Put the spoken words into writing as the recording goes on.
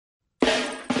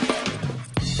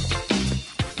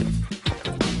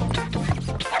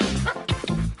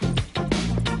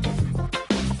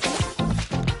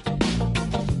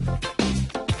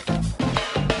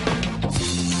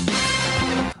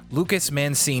Lucas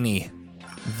Mancini.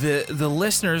 The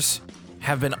listeners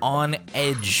have been on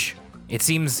edge. It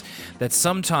seems that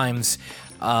sometimes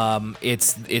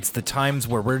it's the times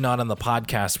where we're not on the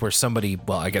podcast where somebody,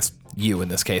 well, I guess you in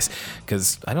this case,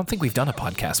 because I don't think we've done a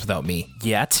podcast without me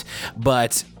yet,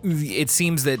 but it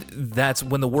seems that that's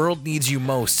when the world needs you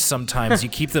most. Sometimes you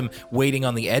keep them waiting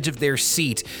on the edge of their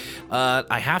seat.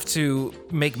 I have to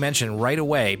make mention right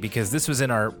away, because this was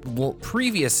in our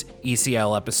previous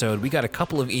ECL episode. We got a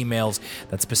couple of emails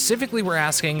that specifically were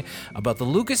asking about the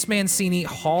Lucas Mancini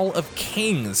Hall of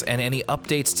Kings and any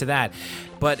updates to that.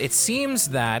 But it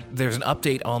seems that there's an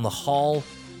update on the hall,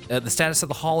 the status of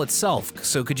the hall itself.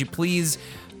 So could you please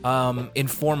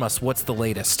inform us what's the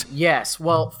latest? Yes.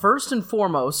 Well, first and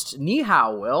foremost, ni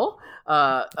hao, Will.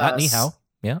 Ni hao.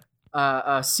 Yeah.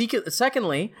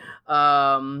 Secondly,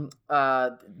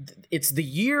 it's the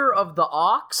year of the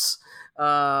ox.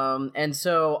 And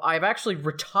so I've actually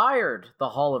retired the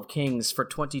Hall of Kings for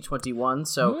 2021.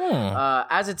 So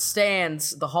as it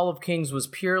stands, the Hall of Kings was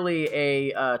purely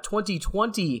a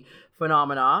 2020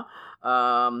 phenomena.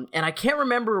 And I can't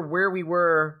remember where we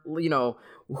were,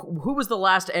 who was the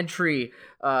last entry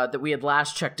that we had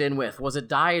last checked in with? Was it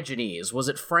Diogenes? Was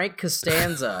it Frank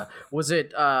Costanza? Was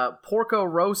it Porco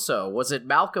Rosso? Was it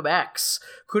Malcolm X?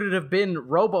 Could it have been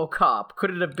RoboCop?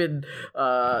 Could it have been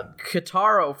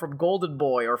Kitaro from Golden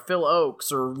Boy, or Phil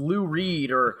Oakes, or Lou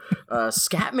Reed, or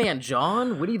Scatman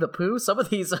John, Winnie the Pooh? Some of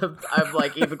these I'm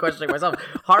like even questioning myself.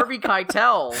 Harvey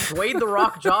Keitel, Dwayne The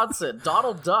Rock Johnson,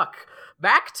 Donald Duck.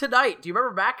 Mac Tonight. Do you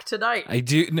remember Mac Tonight? I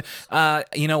do.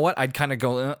 You know what? I'd kind of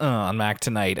go on Mac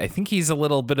Tonight. I think he's a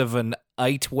little bit of an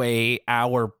Itway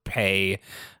hour pay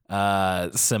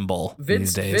symbol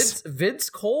these days. Vince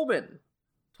Coleman.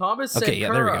 Thomas Sankara. Okay,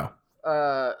 yeah, there we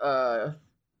go.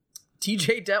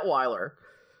 TJ Detweiler.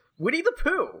 Winnie the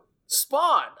Pooh.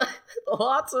 Spawn.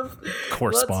 Lots of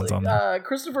course, Spawn's on there.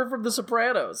 Christopher from The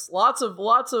Sopranos. Lots of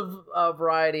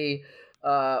variety.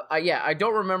 I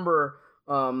don't remember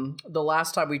the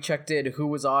last time we checked in who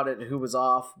was on it and who was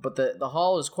off, but the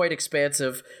hall is quite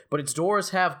expansive, but its doors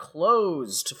have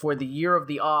closed for the year of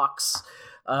the ox.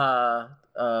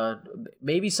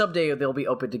 Maybe someday they'll be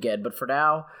opened again, but for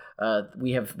now,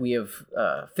 we have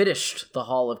finished the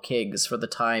Hall of Kings for the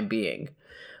time being.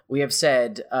 We have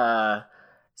said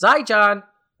Zaijan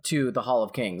to the Hall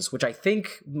of Kings, which I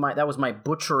think that was my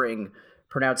butchering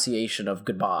pronunciation of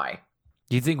goodbye.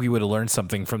 You'd think we would have learned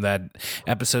something from that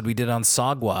episode we did on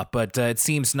Sagwa, but it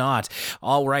seems not.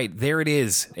 All right, there it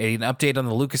is. An update on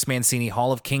the Lucas Mancini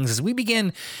Hall of Kings as we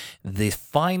begin the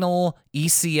final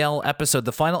ECL episode,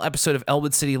 the final episode of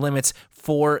Elwood City Limits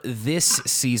for this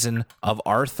season of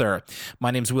Arthur.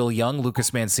 My name's Will Young.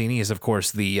 Lucas Mancini is, of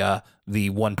course, the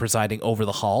one presiding over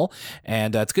the hall,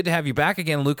 and it's good to have you back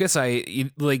again, Lucas.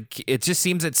 It just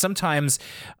seems that sometimes,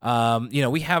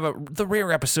 we have the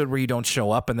rare episode where you don't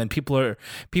show up, and then people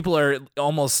are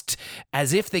almost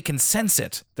as if they can sense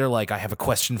it. They're like, I have a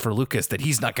question for Lucas that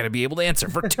he's not going to be able to answer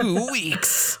for 2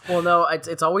 weeks. Well, no,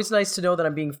 it's always nice to know that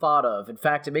I'm being thought of. In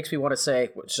fact, it makes me want to say,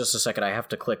 just a second, I have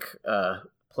to click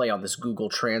play on this Google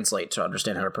Translate to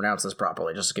understand how to pronounce this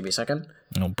properly. Just give me a second.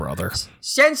 Oh, brother.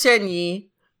 Xian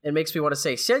It makes me want to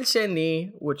say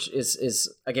Xian which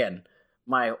is again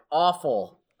my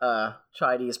awful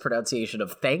Chinese pronunciation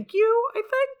of thank you.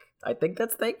 I think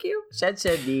that's thank you.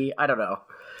 Xian I don't know.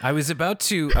 I was about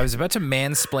to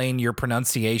mansplain your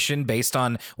pronunciation based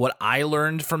on what I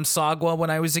learned from Sagwa when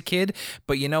I was a kid,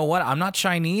 but you know what? I'm not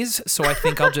Chinese, so I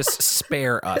think I'll just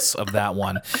spare us of that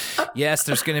one. Yes,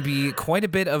 there's going to be quite a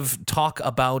bit of talk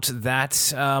about that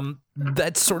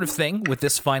sort of thing with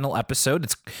this final episode.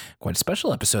 It's quite a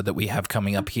special episode that we have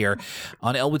coming up here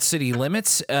on Elwood City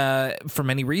Limits for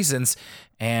many reasons.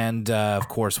 And, of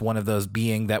course, one of those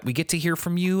being that we get to hear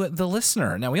from you, the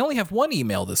listener. Now, we only have one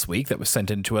email this week that was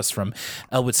sent in to us from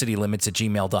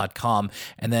elwoodcitylimits@gmail.com.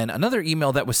 And then another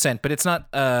email that was sent, but it's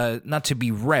not to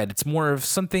be read. It's more of a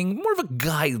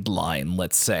guideline,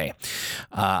 let's say.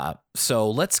 So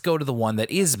let's go to the one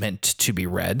that is meant to be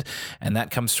read. And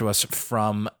that comes to us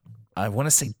from, I want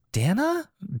to say Dana,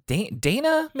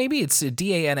 maybe it's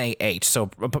Danah.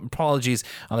 So apologies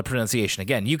on the pronunciation.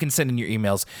 Again, you can send in your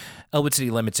emails,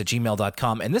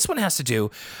 elwoodcitylimits@gmail.com. And this one has to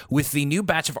do with the new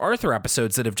batch of Arthur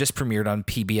episodes that have just premiered on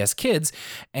PBS Kids.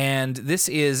 And this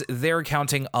is their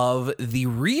accounting of the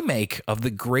remake of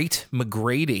The Great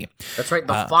McGrady. That's right,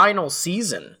 the final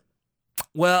season.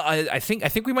 Well, I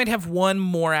think we might have one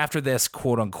more after this,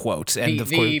 quote unquote, and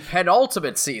the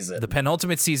penultimate season. The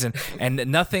penultimate season, and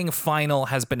nothing final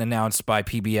has been announced by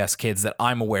PBS Kids that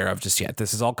I'm aware of just yet.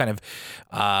 This is all kind of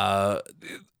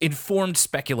informed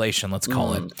speculation, let's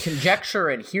call it. Conjecture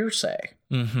and hearsay.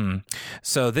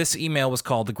 So this email was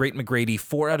called The Great McGrady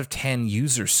 4 out of 10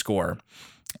 user score.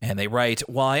 And they write,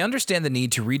 while I understand the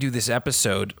need to redo this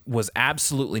episode was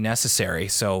absolutely necessary,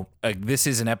 so this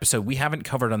is an episode we haven't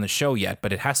covered on the show yet,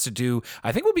 but it has to do,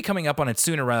 I think we'll be coming up on it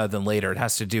sooner rather than later. It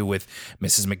has to do with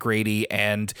Mrs. McGrady,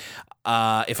 and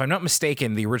if I'm not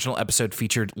mistaken, the original episode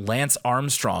featured Lance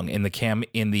Armstrong in the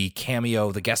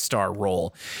cameo, the guest star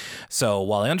role. So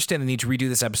while I understand the need to redo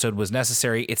this episode was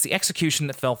necessary, it's the execution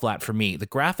that fell flat for me. The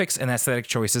graphics and aesthetic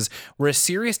choices were a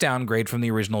serious downgrade from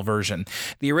the original version.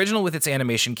 The original with its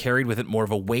animation carried with it more of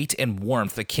a weight and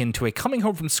warmth akin to a coming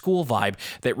home from school vibe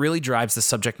that really drives the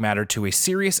subject matter to a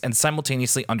serious and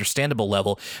simultaneously understandable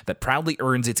level that proudly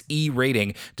earns its E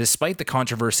rating despite the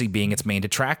controversy being its main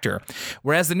detractor.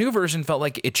 Whereas the new version felt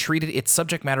like it treated its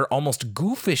subject matter almost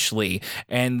goofishly,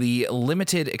 and the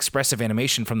limited expressive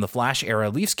animation from the Flash era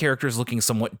leaves characters looking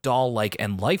somewhat doll-like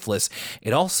and lifeless.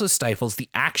 It also stifles the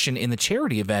action in the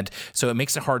charity event, so it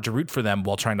makes it hard to root for them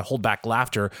while trying to hold back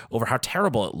laughter over how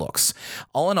terrible it looks.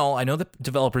 All in all, I know the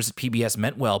developers at PBS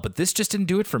meant well, but this just didn't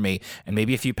do it for me, and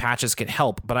maybe a few patches could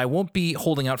help, but I won't be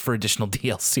holding out for additional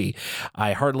DLC.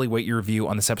 I heartily wait your review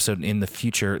on this episode in the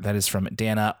future. That is from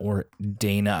Dana or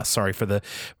Dana. Sorry for the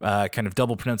kind of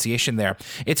double pronunciation there.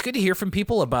 It's good to hear from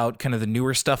people about kind of the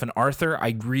newer stuff in Arthur.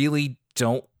 I really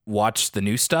don't watch the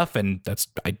new stuff, and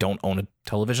I don't own a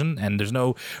television, and there's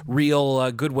no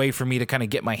real good way for me to kind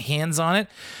of get my hands on it.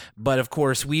 But of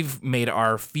course, we've made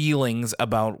our feelings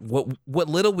about what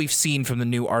little we've seen from the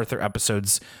new Arthur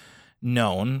episodes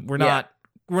known. We're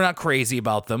not crazy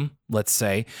about them, let's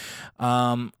say.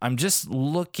 I'm just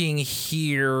looking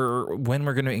here when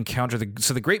we're going to encounter the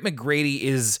Great McGrady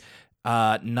is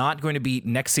not going to be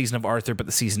next season of Arthur, but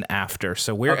the season after.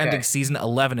 So we're ending season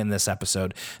 11 in this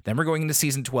episode. Then we're going into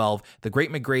season 12. The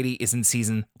Great McGrady is in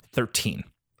season 13.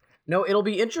 No, it'll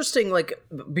be interesting. Like,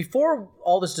 before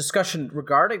all this discussion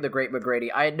regarding the Great McGrady,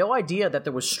 I had no idea that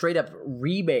there was straight up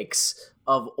remakes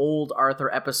of old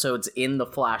Arthur episodes in the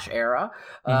Flash era.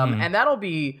 And that'll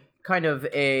be kind of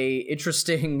a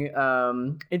interesting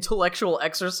intellectual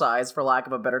exercise, for lack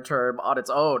of a better term, on its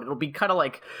own. It'll be kind of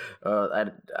like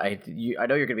I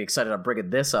know you're gonna be excited I'm bringing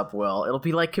this up, Will. It'll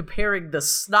be like comparing the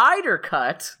Snyder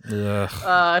cut to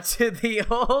the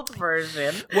old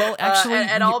version. Well, actually,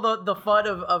 and all the fun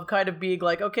of kind of being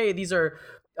like, okay, these are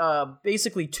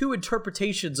basically two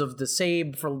interpretations of the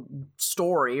same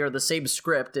story or the same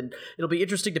script, and it'll be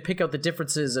interesting to pick out the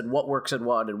differences and what works in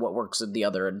one and what works in the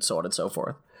other, and so on and so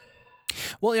forth.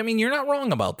 Well, I mean, you're not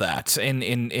wrong about that, and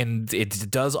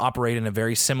it does operate in a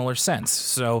very similar sense.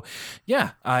 So,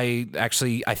 yeah, I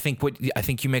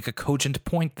think you make a cogent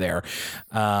point there,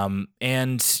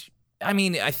 and I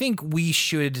mean, I think we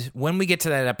should, when we get to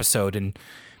that episode, and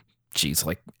geez,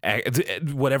 like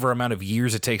whatever amount of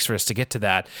years it takes for us to get to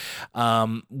that,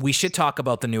 we should talk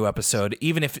about the new episode,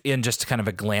 even if in just kind of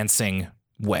a glancing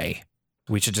way.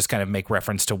 We should just kind of make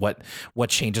reference to what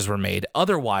changes were made.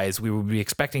 Otherwise, we would be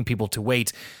expecting people to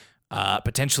wait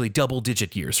potentially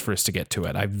double-digit years for us to get to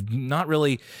it. I've not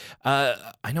really...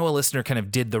 I know a listener kind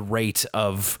of did the rate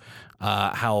of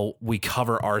how we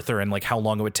cover Arthur and like how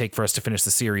long it would take for us to finish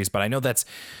the series, but I know that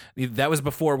was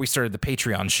before we started the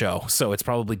Patreon show, so it's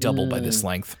probably double by this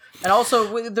length. And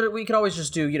also, we could always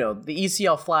just do, the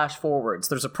ECL flash forwards.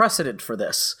 There's a precedent for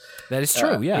this. That is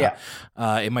true, yeah.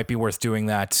 It might be worth doing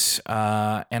that,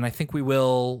 and I think we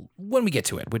will when we get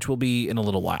to it, which will be in a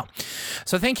little while.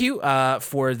 So thank you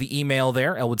for the email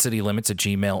there,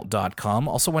 elwoodcitylimits@gmail.com.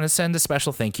 Also want to send a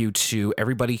special thank you to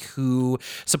everybody who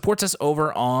supports us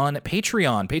over on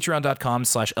Patreon,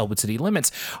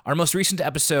 patreon.com/elwoodcitylimits. Our most recent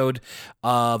episode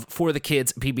of For the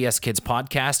Kids, PBS Kids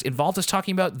podcast involved us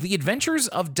talking about the adventures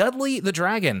of Dudley the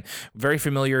Dragon. Very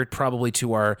familiar probably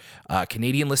to our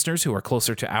Canadian listeners who are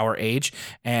closer to our age,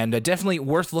 and definitely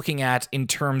worth looking at in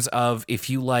terms of if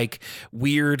you like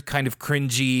weird, kind of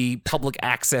cringy, public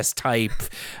access type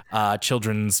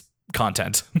children's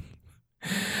content.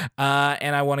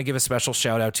 And I want to give a special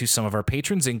shout out to some of our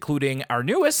patrons, including our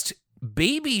newest,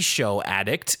 Baby Show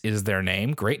Addict is their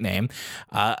name. Great name.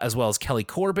 As well as Kelly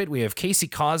Corbett. We have Casey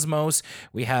Cosmos.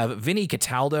 We have Vinny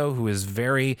Cataldo, who is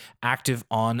very active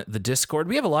on the Discord.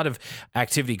 We have a lot of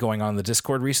activity going on in the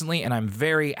Discord recently, and I'm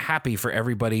very happy for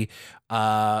everybody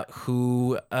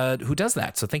who does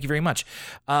that. So thank you very much.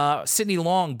 Sydney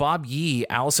Long, Bob Yee,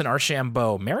 Allison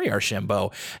Archambault, Mary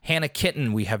Archambault, Hannah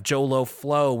Kitten. We have Jolo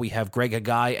Flo. We have Greg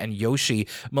Agai and Yoshi,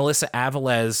 Melissa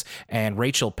Avilés and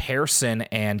Rachel Pearson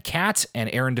and Kat and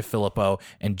Aaron DeFilippo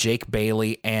and Jake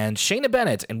Bailey and Shayna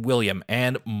Bennett and William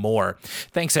and more.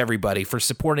 Thanks everybody for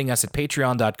supporting us at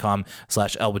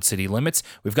patreon.com/Elwood City Limits.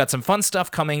 We've got some fun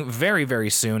stuff coming very, very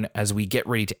soon as we get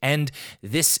ready to end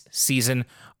this season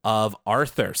of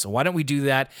Arthur. So why don't we do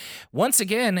that? Once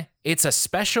again, it's a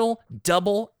special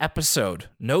double episode.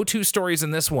 No two stories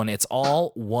in this one. It's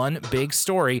all one big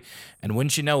story. And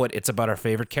wouldn't you know it, it's about our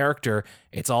favorite character.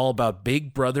 It's all about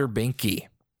Big Brother Binky.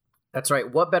 That's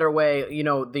right. What better way? You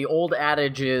know, the old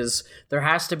adage is there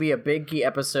has to be a Binky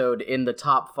episode in the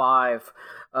top five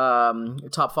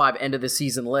end of the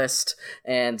season list,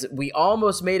 and we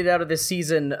almost made it out of this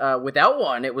season without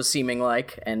one, it was seeming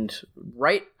like, and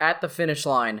right at the finish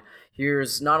line,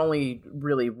 here's not only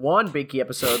really one Binky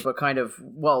episode, but kind of,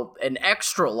 well, an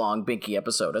extra long Binky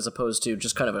episode as opposed to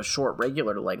just kind of a short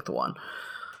regular length one.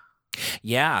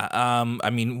 Yeah,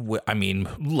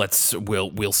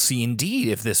 we'll see indeed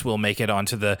if this will make it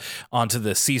onto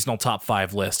the seasonal top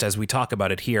 5 list as we talk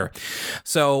about it here.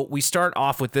 So we start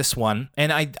off with this one,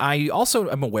 and I also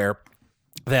am aware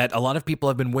that a lot of people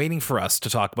have been waiting for us to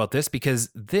talk about this because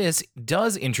this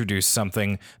does introduce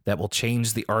something that will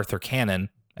change the Arthur canon.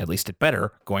 At least it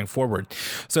better going forward.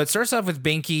 So it starts off with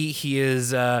Binky. He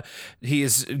is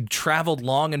traveled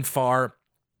long and far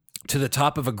to the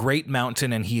top of a great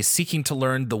mountain, and he is seeking to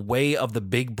learn the way of the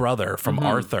Big Brother from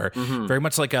Arthur. Very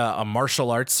much like a martial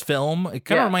arts film. It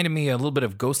kind of reminded me a little bit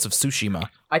of Ghosts of Tsushima.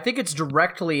 I think it's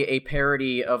directly a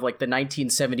parody of like the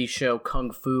 1970s show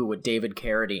Kung Fu with David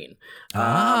Carradine.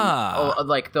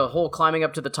 Like the whole climbing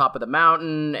up to the top of the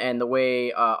mountain and the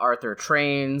way Arthur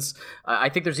trains. I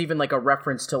think there's even like a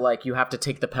reference to like you have to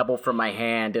take the pebble from my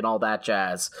hand and all that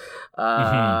jazz.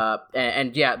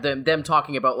 And yeah, them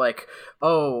talking about like,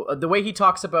 oh, the way he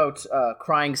talks about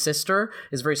crying sister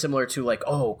is very similar to like,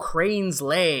 oh, crane's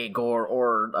leg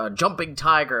or jumping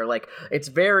tiger. Like it's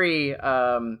very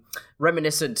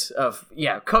reminiscent of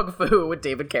Kung Fu with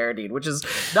David Carradine, which is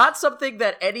not something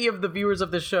that any of the viewers of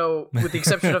the show, with the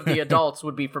exception of the adults,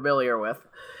 would be familiar with.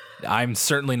 I'm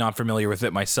certainly not familiar with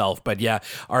it myself, but yeah,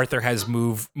 Arthur has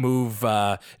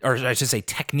or I should say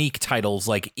technique titles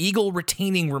like Eagle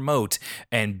Retaining Remote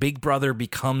and Big Brother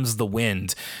Becomes the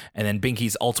Wind, and then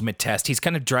Binky's Ultimate Test. He's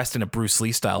kind of dressed in a Bruce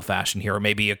Lee style fashion here, or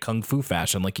maybe a Kung Fu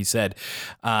fashion, like you said,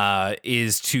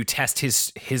 is to test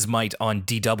his might on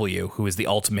DW, who is the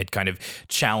ultimate kind of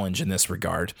challenge in this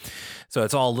regard. So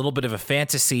it's all a little bit of a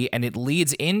fantasy, and it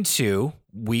leads into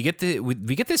we get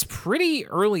this pretty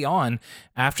early on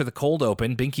after the cold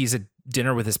open. Binky's at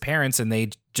dinner with his parents, and they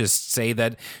just say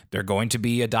that they're going to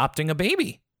be adopting a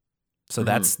baby. So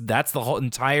that's the whole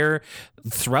entire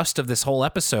thrust of this whole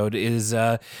episode is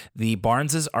the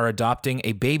Barneses are adopting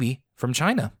a baby from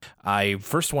China. I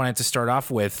first wanted to start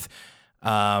off with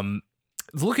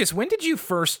Lucas. When did you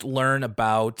first learn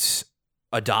about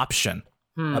adoption?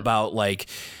 About like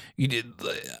you did?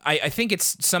 I think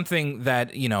it's something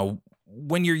that, you know,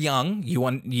 when you're young,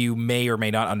 you may or may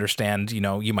not understand, you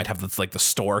know, you might have this, like the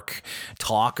stork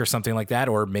talk or something like that,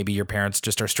 or maybe your parents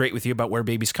just are straight with you about where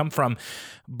babies come from.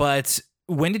 But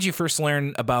when did you first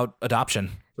learn about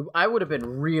adoption? I would have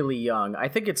been really young. I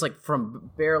think it's like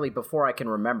from barely before I can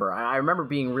remember. I remember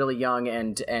being really young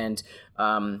and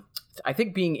I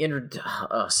think being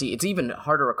it's even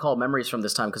harder to recall memories from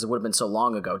this time because it would have been so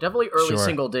long ago. Definitely early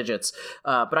single digits.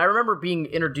 But I remember being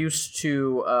introduced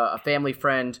to a family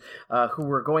friend who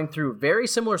were going through very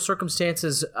similar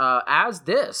circumstances as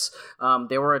this.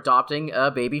 They were adopting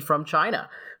a baby from China.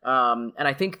 And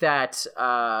I think that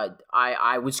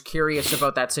I was curious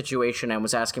about that situation and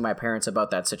was asking my parents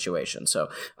about that situation. So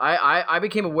I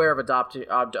became aware of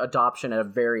adoption at a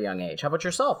very young age. How about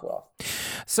yourself, Will?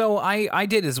 So I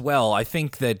did as well. I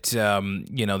think that,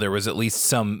 you know, there was at least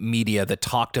some media that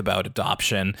talked about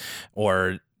adoption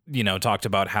or, you know, talked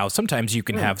about how sometimes you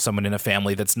can have someone in a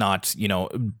family that's not, you know,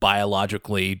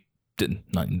 biologically,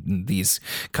 not these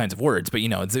kinds of words, but, you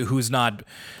know, who's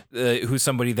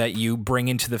somebody that you bring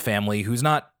into the family who's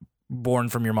not born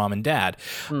from your mom and dad.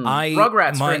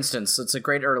 Rugrats, for instance, it's a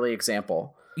great early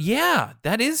example. Yeah,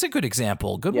 that is a good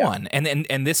example. Good one.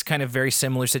 And this kind of very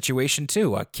similar situation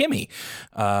too. Kimmy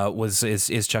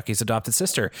is Chucky's adopted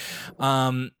sister.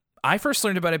 I first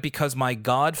learned about it because my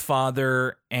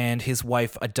godfather and his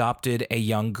wife adopted a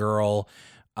young girl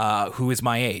who is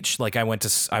my age. Like I went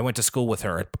to school with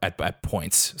her at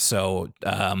points. So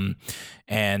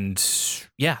and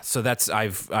yeah, so that's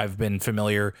I've been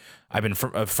familiar. I've been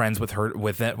friends with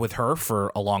her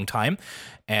for a long time,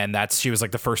 and she was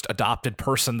like the first adopted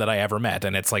person that I ever met,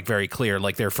 and it's like very clear,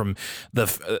 like they're from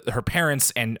her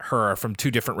parents and her are from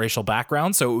two different racial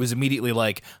backgrounds, so it was immediately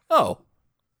like, oh,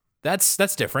 that's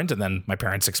different. And then my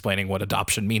parents explaining what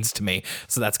adoption means to me,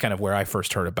 so that's kind of where I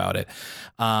first heard about it.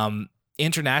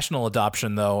 International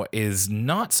adoption, though, is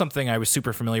not something I was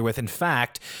super familiar with. In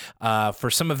fact,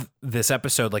 for some of this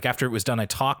episode, like after it was done, I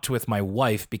talked with my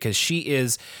wife because she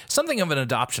is something of an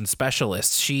adoption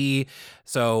specialist.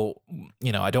 So,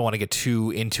 you know, I don't want to get too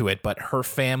into it, but her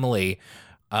family,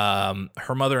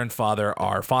 her mother and father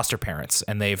are foster parents,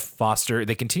 and they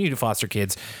continue to foster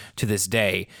kids to this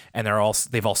day. And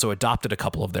they've also adopted a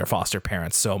couple of their foster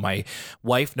parents. So my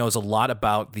wife knows a lot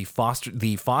about the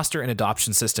foster and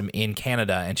adoption system in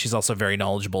Canada. And she's also very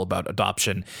knowledgeable about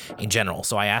adoption in general.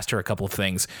 So I asked her a couple of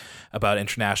things about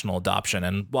international adoption,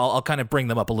 and I'll kind of bring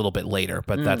them up a little bit later,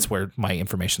 but that's where my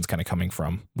information's kind of coming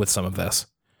from with some of this.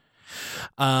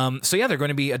 So yeah, they're going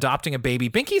to be adopting a baby.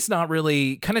 Binky's not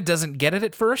really, kind of doesn't get it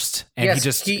at first, and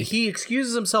yes, he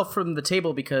excuses himself from the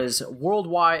table because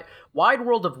Wide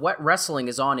World of Wet Wrestling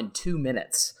is on in 2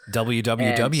 minutes.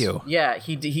 WWW. And, yeah,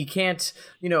 he can't,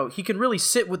 you know, he can really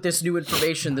sit with this new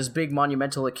information, this big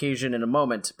monumental occasion in a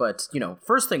moment, but, you know,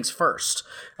 first things first.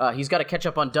 He's got to catch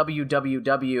up on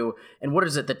WWW, and what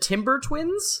is it, the Timber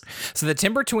Twins? So the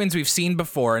Timber Twins we've seen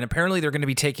before, and apparently they're going to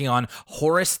be taking on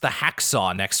Horace the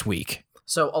Hacksaw next week.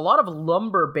 So a lot of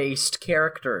lumber-based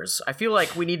characters. I feel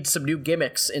like we need some new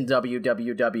gimmicks in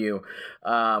WWW. You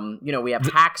know, we have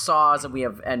hacksaws and we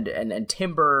have and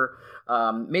timber.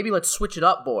 Maybe let's switch it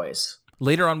up, boys.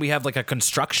 Later on, we have like a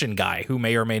construction guy who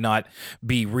may or may not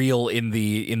be real in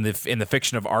the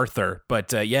fiction of Arthur,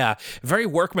 but yeah, very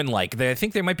workmanlike. I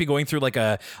think they might be going through like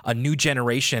a new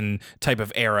generation type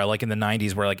of era, like in the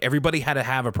 90s, where like everybody had to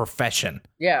have a profession.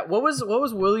 Yeah, what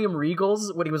was William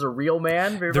Regal's when he was a real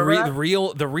man?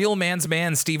 The real man's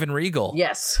man, Steven Regal.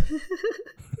 Yes.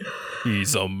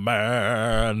 He's a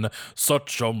man,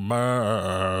 such a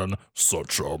man,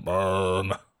 such a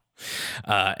man.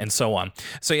 And so on.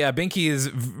 So yeah, Binky is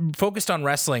focused on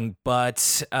wrestling,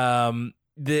 but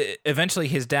eventually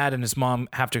his dad and his mom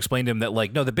have to explain to him that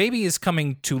like, no, the baby is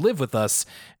coming to live with us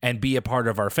and be a part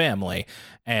of our family.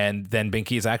 And then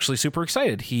Binky is actually super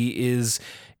excited. He's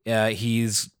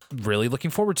really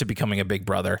looking forward to becoming a big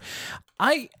brother.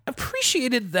 I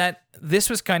appreciated that this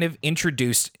was kind of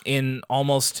introduced in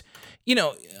almost, you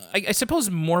know, I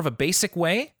suppose more of a basic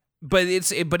way. But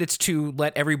it's to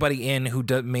let everybody in who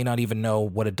may not even know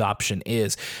what adoption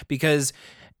is, because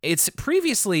it's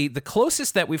previously the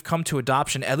closest that we've come to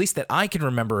adoption, at least that I can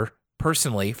remember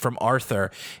personally from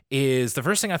Arthur, is the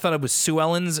first thing I thought of was Sue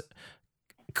Ellen's,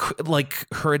 like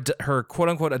her quote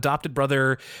unquote adopted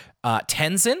brother,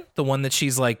 Tenzin, the one that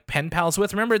she's like pen pals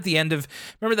with. Remember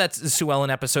that Sue Ellen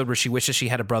episode where she wishes she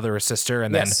had a brother or sister,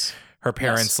 and yes. then her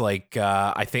parents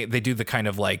I think they do the kind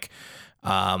of like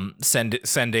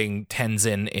sending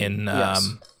Tenzin in yes.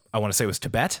 I want to say it was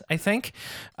Tibet, I think.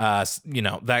 You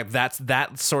know, that's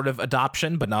that sort of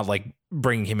adoption, but not like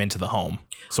bringing him into the home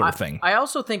sort of thing. I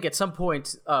also think at some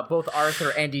point both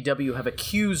Arthur and DW have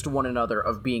accused one another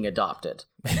of being adopted.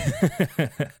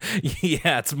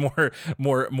 Yeah, it's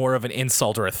more of an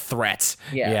insult or a threat.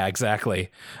 Yeah, exactly.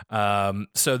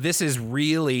 So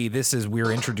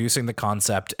we're introducing the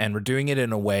concept, and we're doing it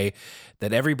in a way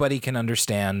that everybody can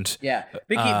understand. Yeah,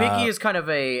 Binky is kind of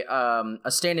a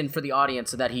stand-in for the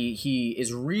audience, in that he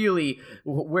is really,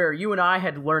 where you and I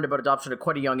had learned about adoption at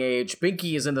quite a young age.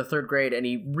 Binky is in the 3rd grade, and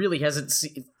he really doesn't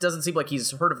seem like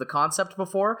he's heard of the concept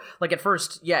before. Like at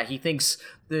first, yeah, he thinks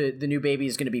the new baby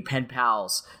is going to be pen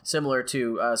pals, similar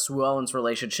to Sue Ellen's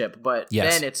relationship. But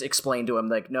yes. Then it's explained to him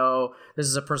like, no, this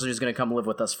is a person who's going to come live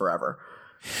with us forever.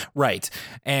 Right.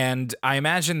 And I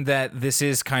imagine that this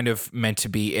is kind of meant to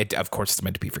be, of course it's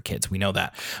meant to be for kids, we know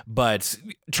that, but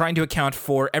trying to account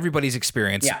for everybody's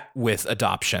experience with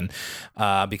adoption,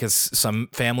 because some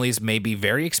families may be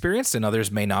very experienced and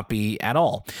others may not be at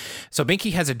all. So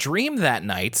Binky has a dream that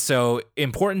night. So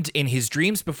important in his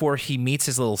dreams before he meets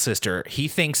his little sister, he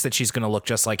thinks that she's going to look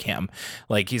just like him.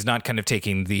 Like he's not kind of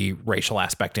taking the racial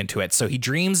aspect into it. So he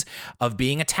dreams of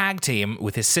being a tag team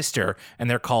with his sister, and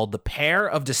they're called the Pair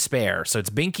of Despair. So it's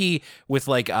Binky with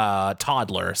like a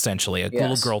toddler, essentially, a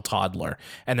little girl toddler.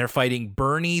 And they're fighting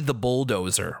Bernie the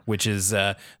Bulldozer, which is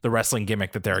the wrestling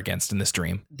gimmick that they're against in this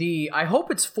dream. I hope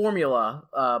it's formula,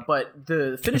 but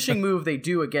the finishing move they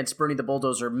do against Bernie the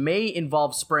Bulldozer may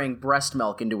involve spraying breast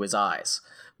milk into his eyes.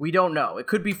 We don't know. It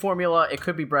could be formula. It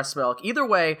could be breast milk. Either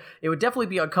way, it would definitely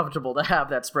be uncomfortable to have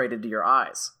that sprayed into your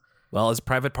eyes. Well, as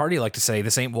Private Party like to say,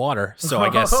 this ain't water, so I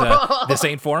guess this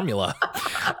ain't formula.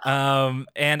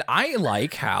 And I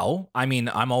like how, I mean,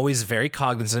 I'm always very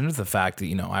cognizant of the fact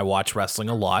that, I watch wrestling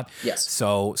a lot. Yes.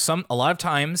 So a lot of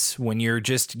times when you're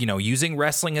just, using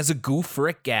wrestling as a goof for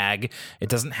a gag, it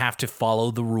doesn't have to follow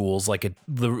the rules like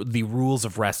the rules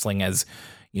of wrestling as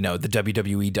the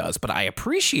WWE does. But I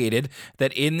appreciated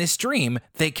that in this dream,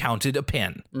 they counted a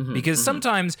pin. Because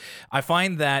sometimes I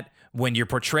find that when you're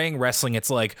portraying wrestling, it's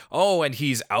like, oh, and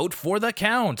he's out for the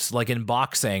count, like in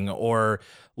boxing, or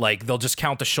like they'll just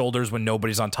count the shoulders when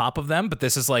nobody's on top of them. But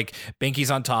this is like Binky's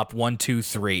on top, 1, 2,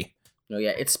 3. Oh,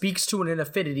 yeah. It speaks to an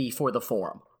affinity for the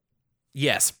form.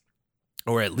 Yes.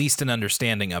 Or at least an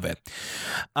understanding of it.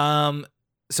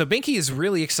 So Binky is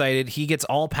really excited. He gets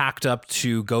all packed up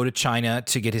to go to China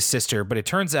to get his sister, but it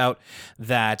turns out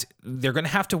that they're going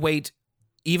to have to wait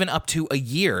even up to a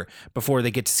year before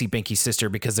they get to see Binky's sister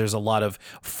because there's a lot of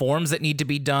forms that need to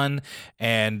be done.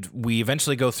 And we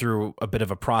eventually go through a bit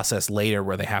of a process later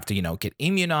where they have to, get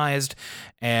immunized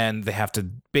and they have to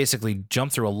basically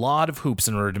jump through a lot of hoops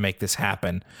in order to make this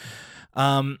happen.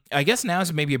 I guess now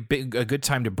is maybe a good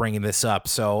time to bring this up.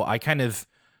 So I kind of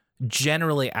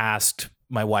generally asked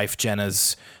my wife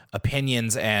Jenna's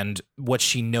opinions and what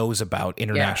she knows about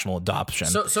international adoption.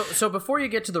 So before you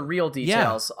get to the real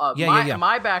details,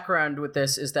 my background with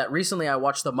this is that recently I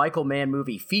watched the Michael Mann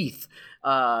movie Thief.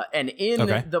 And in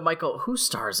the Michael, who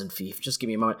stars in Thief? Just give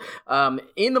me a moment.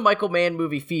 In the Michael Mann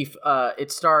movie Thief,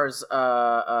 it stars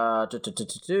well,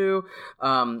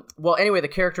 anyway, the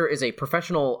character is a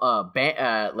professional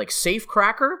like safe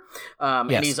cracker,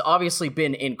 and he's obviously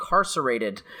been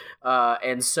incarcerated.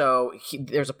 And so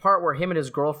there's a part where him and his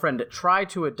girlfriend try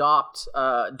to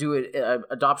do an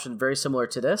adoption very similar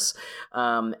to this.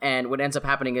 And what ends up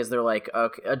happening is they're like,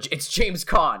 okay, it's James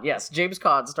Caan. Yes, James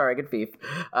Caan starring in Thief.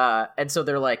 And so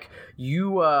they're like,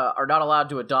 you are not allowed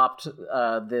to adopt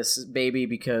this baby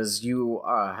because you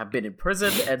have been in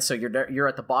prison, and so you're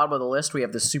at the bottom of the list. We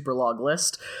have this super long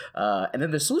list, and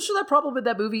then the solution to that problem in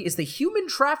that movie is they human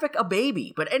traffic a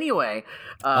baby. But anyway,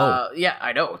 yeah,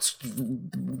 I know it's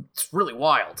really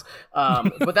wild.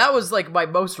 But that was like my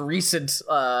most recent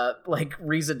like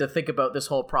reason to think about this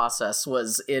whole process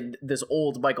was in this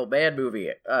old Michael Mann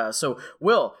movie. So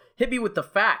Will, hit me with the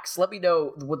facts. Let me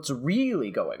know what's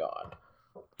really going on.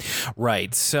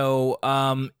 Right. So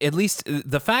at least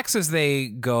the facts as they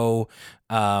go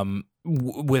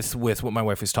with what my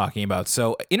wife was talking about.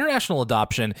 So international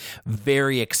adoption,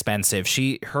 very expensive.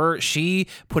 She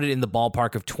put it in the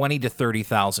ballpark of $20,000 to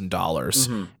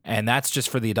 $30,000, and that's just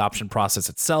for the adoption process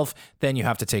itself. Then you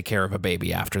have to take care of a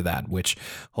baby after that, which,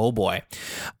 oh boy.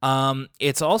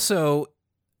 It's also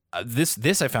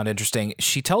this I found interesting.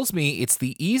 She tells me it's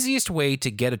the easiest way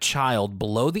to get a child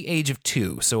below the age of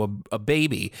 2, so a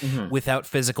baby without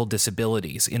physical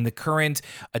disabilities. In the current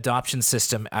adoption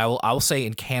system, I'll say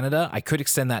in Canada, I could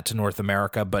extend that to North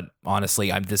America, but honestly,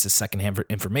 this is secondhand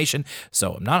information,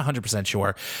 so I'm not 100%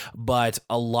 sure. But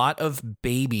a lot of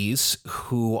babies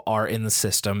who are in the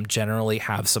system generally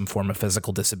have some form of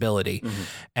physical disability,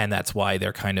 and that's why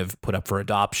they're kind of put up for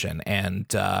adoption. And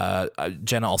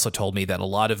Jenna also told me that a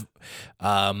lot of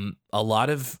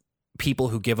people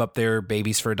who give up their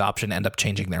babies for adoption end up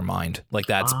changing their mind. Like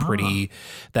that's pretty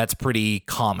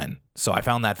common. So I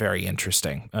found that very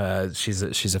interesting. She's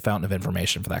a fountain of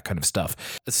information for that kind of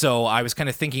stuff. So I was kind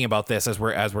of thinking about this as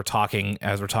we're talking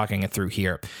it through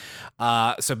here.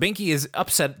 So Binky is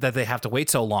upset that they have to wait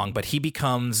so long, but he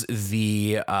becomes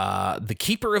the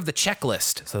keeper of the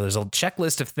checklist. So there's a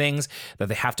checklist of things that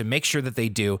they have to make sure that they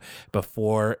do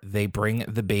before they bring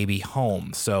the baby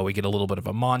home. So we get a little bit of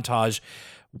a montage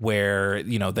where,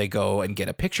 they go and get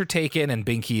a picture taken, and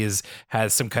Binky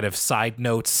has some kind of side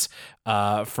notes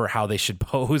for how they should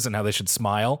pose and how they should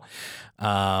smile.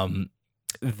 They're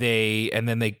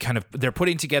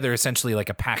putting together essentially like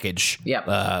a package,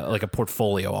 like a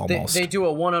portfolio almost. They do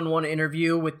a one-on-one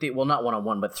interview with not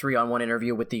one-on-one, but 3-on-1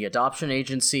 interview with the adoption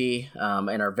agency,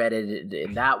 and are vetted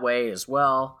in that way as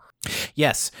well.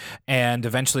 Yes, and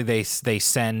eventually they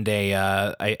send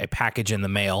a package in the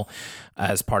mail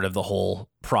as part of the whole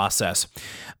process.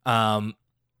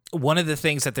 one of the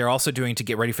things that they're also doing to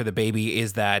get ready for the baby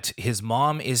is that his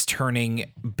mom is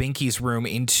turning Binky's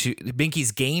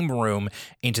game room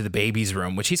into the baby's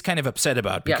room, which he's kind of upset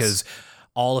about because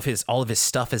all of his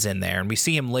stuff is in there. And we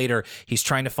see him later. He's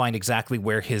trying to find exactly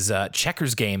where his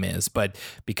checkers game is, but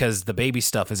because the baby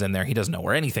stuff is in there, he doesn't know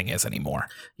where anything is anymore.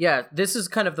 Yeah, this is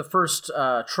kind of the first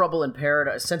sense of trouble in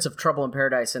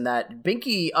paradise, in that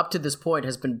Binky up to this point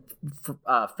has been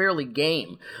fairly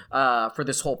game for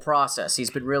this whole process.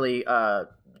 He's been really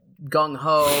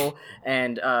gung-ho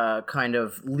and kind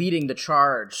of leading the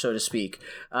charge, so to speak.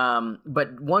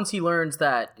 But once he learns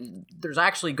that there's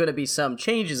actually going to be some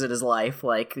changes in his life,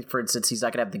 like, for instance, he's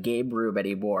not going to have the game room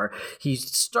anymore, he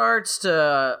starts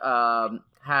to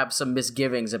have some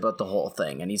misgivings about the whole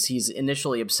thing, and he's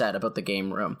initially upset about the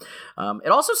game room. It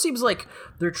also seems like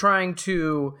they're trying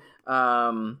to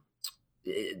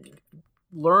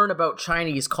learn about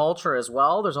Chinese culture as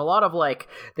well. There's a lot of, like,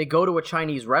 they go to a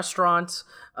Chinese restaurant.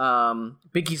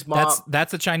 Binky's mom.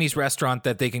 That's a Chinese restaurant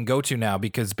that they can go to now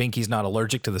because Binky's not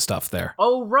allergic to the stuff there.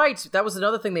 Oh, right. That was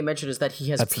another thing they mentioned, is that he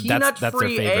has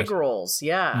peanut-free egg rolls.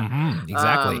 Yeah. Mm-hmm,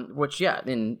 exactly. Which,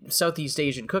 in Southeast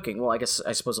Asian cooking, well,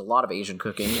 I suppose a lot of Asian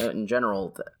cooking in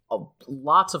general,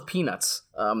 lots of peanuts.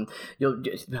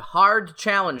 Hard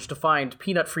challenge to find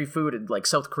peanut-free food in, like,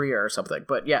 South Korea or something.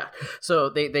 But yeah, so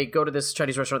they go to this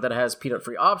Chinese restaurant that has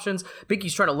peanut-free options.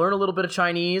 Binky's trying to learn a little bit of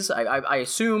Chinese. I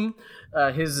assume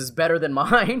his is better than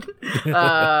mine.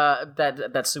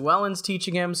 That Sue Ellen's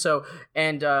teaching him. So,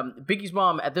 and Binky's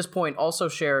mom at this point also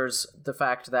shares the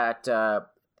fact that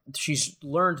she's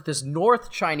learned this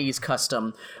North Chinese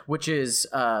custom, which is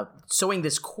sewing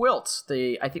this quilt.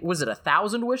 I think, was it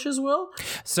 1,000 wishes, Will?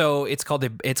 So it's called a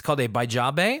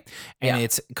baijiabe, and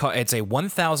it's a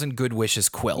 1,000 good wishes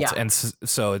quilt, and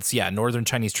so it's Northern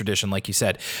Chinese tradition, like you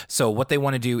said. So what they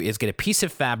want to do is get a piece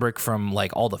of fabric from,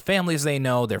 like, all the families they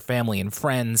know, their family and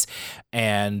friends,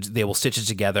 and they will stitch it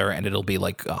together, and it'll be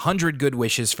like 100 good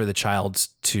wishes for the child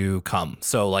to come.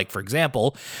 So, like, for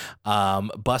example,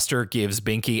 Buster gives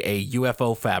Binky a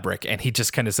UFO fabric, and he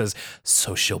just kind of says,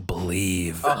 "So she'll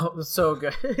believe." Oh, so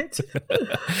good.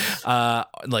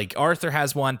 Like, Arthur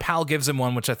has one, Pal gives him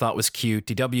one, which I thought was cute.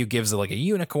 DW gives like a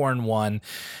unicorn one,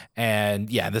 and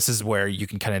this is where you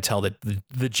can kind of tell that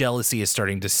the jealousy is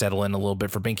starting to settle in a little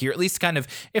bit for Binky, or at least kind of,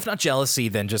 if not jealousy,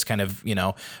 then just kind of,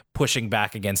 pushing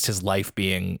back against his life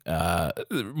being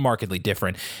markedly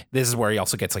different. This is where he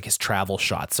also gets, like, his travel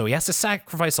shot, so he has to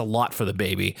sacrifice a lot for the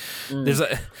baby. There's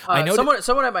I know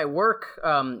someone at my work,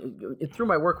 through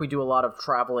my work, we do a lot of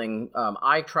traveling.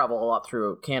 I travel a lot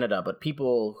through Canada, but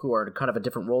people who are kind of a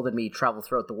different role than me travel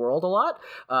throughout the world a lot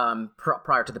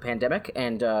prior to the pandemic.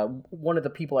 And one of the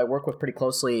people I work with pretty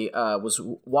closely was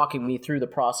walking me through the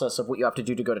process of what you have to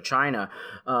do to go to China.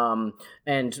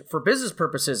 And for business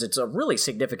purposes, it's a really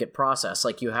significant process.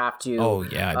 Like, you have to,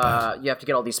 you have to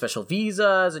get all these special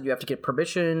visas, and you have to get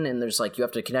permission, and there's, like, you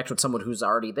have to connect with someone who's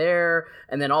already there.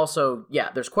 And then also,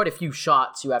 there's quite a few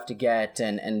shots you have to get,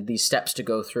 and these steps to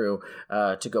go through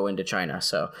to go into China.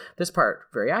 So this part,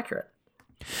 very accurate.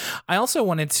 I also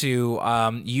wanted to,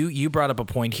 you brought up a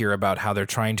point here about how they're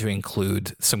trying to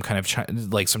include some kind of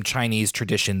some Chinese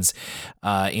traditions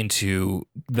into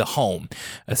the home,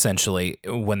 essentially,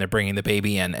 when they're bringing the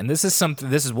baby in. And this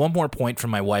is one more point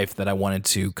from my wife that I wanted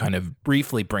to kind of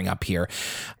briefly bring up here.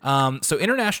 So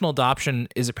international adoption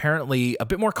is apparently a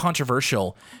bit more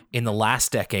controversial in the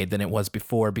last decade than it was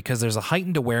before, because there's a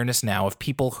heightened awareness now of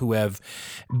people who have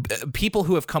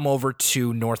come over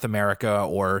to North America,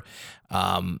 or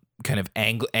kind of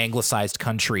anglicized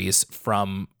countries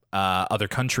from other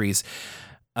countries,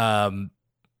 who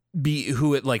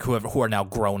are now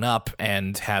grown up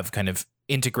and have kind of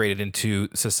integrated into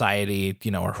society,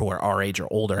 or who are our age or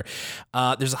older.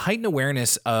 There's a heightened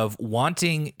awareness of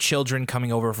wanting children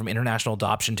coming over from international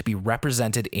adoption to be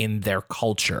represented in their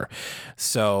culture.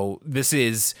 So this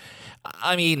is,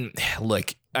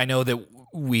 look, I know that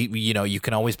we you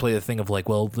can always play the thing of, like,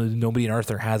 well, nobody in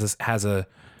Arthur has a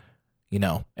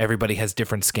everybody has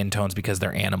different skin tones because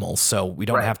they're animals. So we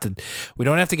don't have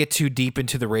to get too deep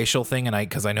into the racial thing. And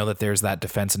because I know that there's that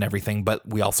defense and everything, but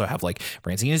we also have, like,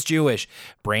 Francine is Jewish.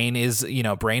 Brain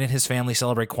and his family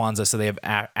celebrate Kwanzaa, so they have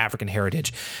African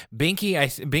heritage. Binky,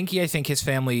 I think his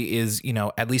family is,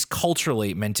 at least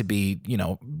culturally meant to be,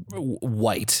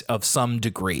 white of some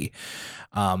degree,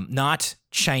 not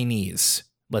Chinese,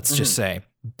 let's just say.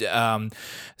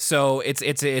 So it's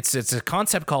a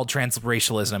concept called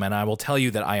transracialism, and I will tell you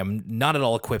that I am not at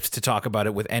all equipped to talk about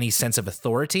it with any sense of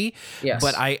authority. Yes.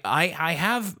 But I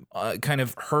have kind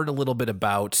of heard a little bit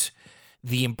about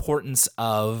the importance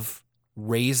of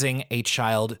raising a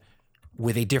child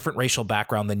with a different racial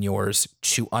background than yours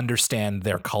to understand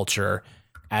their culture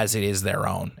as it is their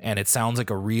own. And it sounds like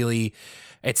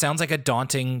a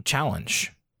daunting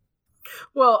challenge.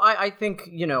 Well, I think,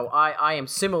 I am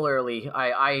similarly,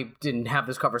 I didn't have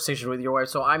this conversation with your wife,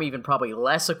 so I'm even probably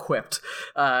less equipped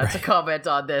to comment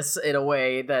on this in a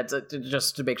way that,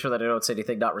 just to make sure that I don't say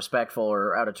anything not respectful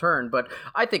or out of turn, but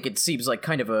I think it seems like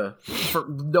kind of a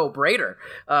no-brainer,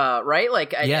 right?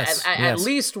 Like, yes, I at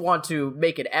least want to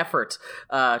make an effort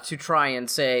to try and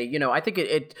say, I think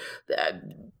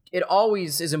it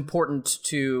always is important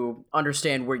to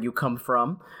understand where you come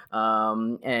from,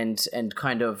 and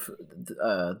kind of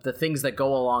the things that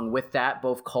go along with that,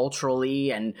 both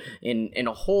culturally and in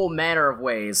a whole manner of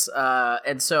ways.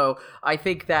 And so I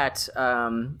think that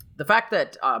the fact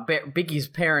that Biggie's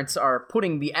parents are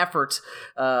putting the effort,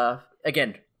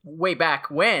 again, way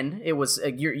back when it was,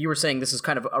 you were saying this is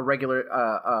kind of a regular,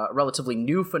 relatively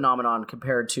new phenomenon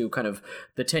compared to kind of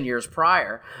the 10 years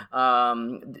prior.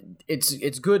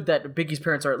 It's good that Biggie's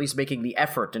parents are at least making the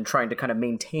effort and trying to kind of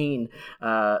maintain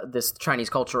this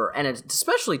Chinese culture, and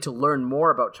especially to learn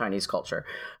more about Chinese culture.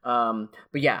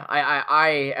 But yeah,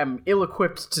 I am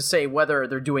ill-equipped to say whether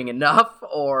they're doing enough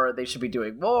or they should be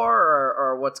doing more,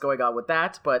 or what's going on with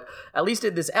that. But at least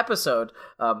in this episode,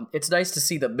 it's nice to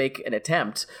see them make an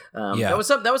attempt. That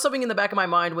was something in the back of my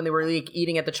mind when they were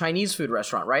eating at the Chinese food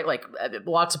restaurant, right? Like,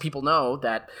 lots of people know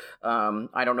that,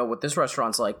 I don't know what this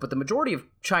restaurant's like, but the majority of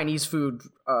Chinese food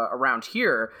around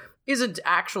here isn't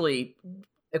actually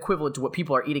equivalent to what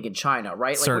people are eating in China,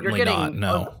 right? Like, Certainly when you're getting,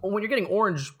 not, no. When you're getting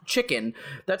orange chicken,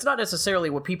 that's not necessarily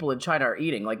what people in China are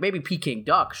eating. Like, maybe Peking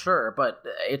duck, sure, but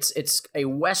it's a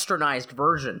westernized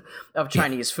version of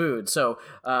Chinese food. So,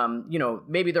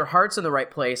 maybe their heart's in the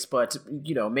right place, but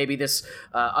maybe this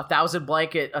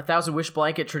 1,000 wish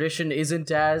blanket tradition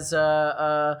isn't as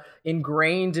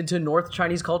ingrained into North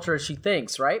Chinese culture as she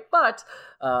thinks, right? But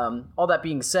all that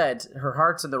being said, her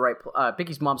heart's in the right.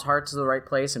 Biggie's mom's heart's in the right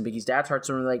place, and Biggie's dad's heart's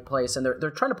in the right place, and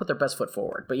they're trying to put their best foot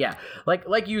forward. But yeah,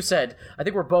 like you said, I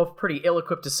think we're both pretty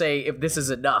ill-equipped to say if this is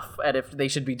enough and if they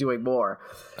should be doing more.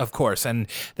 Of course, and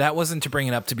that wasn't to bring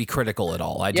it up to be critical at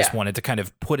all. I just wanted to kind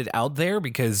of put it out there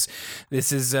because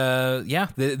this is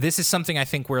this is something I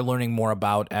think we're learning more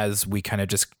about as we kind of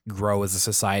just grow as a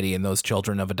society, and those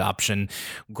children of adoption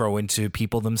grow into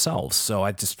people themselves. So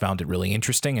I just found it really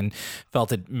interesting and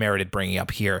felt it merited bringing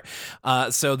up here.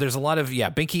 So there's a lot of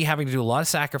Binky having to do a lot of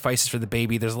sacrifices for the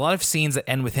baby. There's a lot of scenes that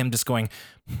end with him just going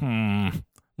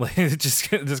just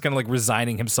kind of like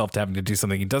resigning himself to having to do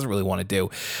something he doesn't really want to do.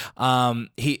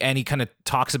 He kind of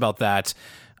talks about that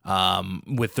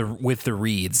with the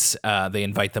Reeds. They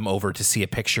invite them over to see a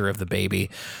picture of the baby,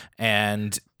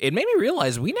 and it made me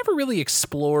realize we never really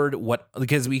explored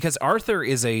because Arthur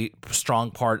is a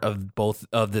strong part of both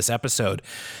of this episode,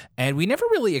 and we never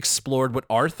really explored what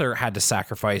Arthur had to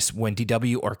sacrifice when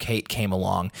DW or Kate came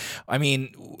along. I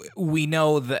mean, we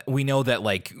know that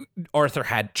like Arthur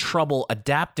had trouble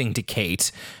adapting to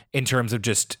Kate in terms of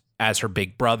just as her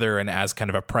big brother and as kind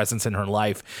of a presence in her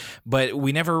life. But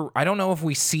I don't know if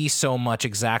we see so much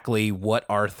exactly what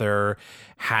Arthur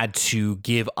had to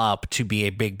give up to be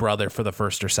a big brother for the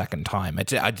first or second time.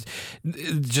 It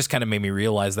just kind of made me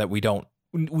realize that we don't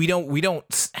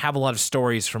have a lot of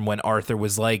stories from when Arthur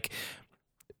was like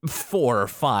 4 or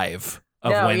 5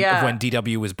 of when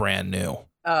DW was brand new.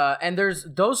 And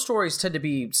those stories tend to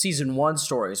be season 1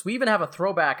 stories. We even have a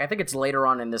throwback, I think it's later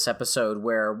on in this episode,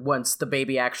 where once the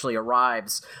baby actually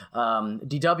arrives,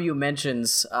 DW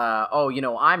mentions,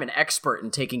 I'm an expert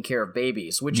in taking care of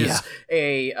babies, which is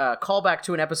a callback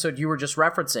to an episode you were just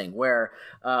referencing, where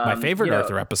my favorite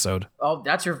Arthur episode. Oh,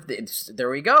 there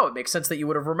we go. It makes sense that you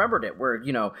would have remembered it, where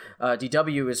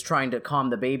DW is trying to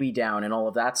calm the baby down and all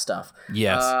of that stuff.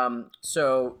 Yes.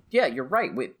 So yeah, you're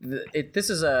right. That's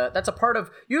a part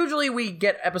of. Usually we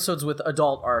get episodes with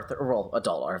adult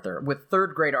Arthur, with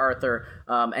third grade Arthur,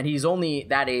 and he's only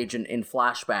that age in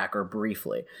flashback or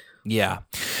briefly. Yeah.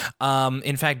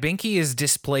 In fact, Binky is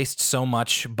displaced so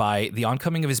much by the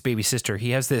oncoming of his baby sister.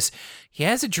 He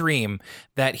has a dream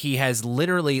that he has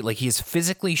literally, like, he is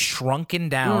physically shrunken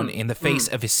down in the face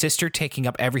of his sister taking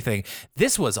up everything.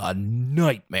 This was a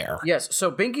nightmare. Yes.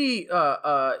 So Binky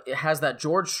has that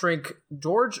George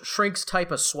Shrinks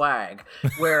type of swag,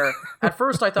 where at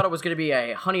first I thought it was going to be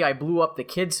a Honey, I Blew Up the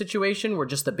Kid situation where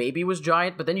just the baby was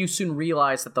giant, but then you soon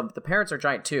realize that the parents are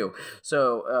giant too.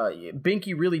 So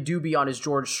Binky really do be on his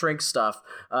George Shrink stuff,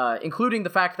 including the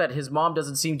fact that his mom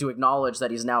doesn't seem to acknowledge that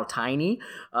he's now tiny.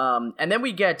 And then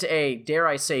we get a, dare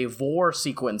I say, vor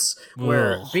sequence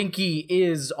where Binky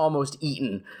is almost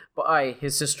eaten by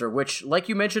his sister, which, like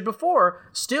you mentioned before,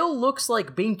 still looks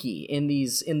like Binky in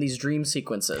these dream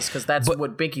sequences, because that's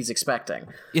what Binky's expecting.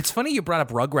 It's funny you brought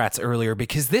up Rugrats earlier,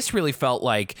 because this really felt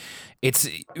like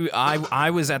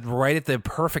I was right at the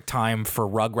perfect time for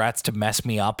Rugrats to mess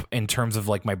me up in terms of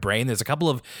like my brain. There's a couple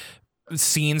of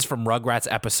scenes from Rugrats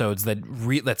episodes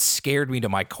that scared me to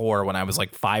my core when I was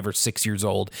like 5 or 6 years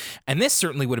old, and this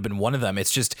certainly would have been one of them.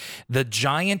 It's just the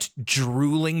giant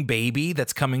drooling baby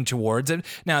that's coming towards it.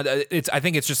 Now I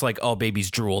think it's just like, oh,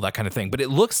 babies drool, that kind of thing, but it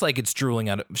looks like she's drooling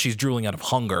out of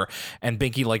hunger, and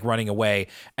Binky like running away,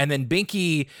 and then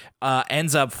Binky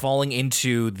ends up falling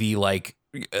into the like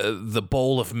the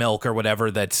bowl of milk or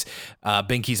whatever that's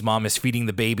Binky's mom is feeding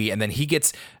the baby, and then he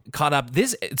gets caught up.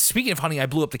 This, speaking of Honey, I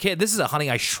Blew Up the Kid, this is a Honey,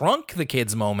 I Shrunk the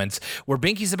Kid's moment where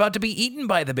Binky's about to be eaten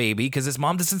by the baby because his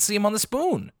mom doesn't see him on the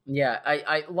spoon. Yeah,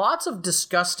 I lots of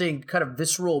disgusting kind of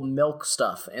visceral milk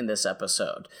stuff in this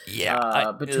episode.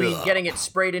 Yeah, between getting it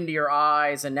sprayed into your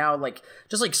eyes and now like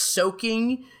just like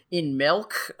soaking in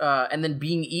milk, and then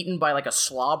being eaten by like a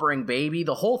slobbering baby.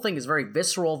 The whole thing is very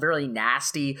visceral, very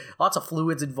nasty. Lots of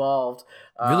fluids involved.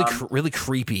 Really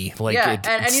creepy. Like, yeah,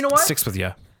 and you know what? Sticks with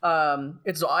you.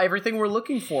 It's everything we're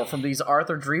looking for from these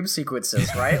Arthur dream sequences,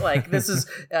 right? Like this is,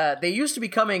 they used to be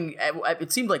coming,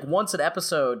 it seemed like once an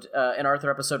episode, an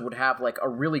Arthur episode would have like a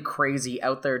really crazy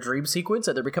out there dream sequence,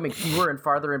 and they're becoming fewer and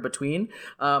farther in between.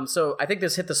 So I think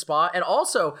this hit the spot. And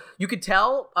also you could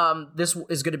tell, this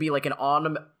is going to be like an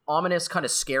ominous kind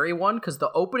of scary one, because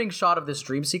the opening shot of this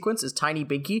dream sequence is tiny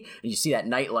Binky, and you see that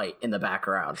nightlight in the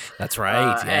background. That's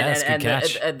right. Yes, good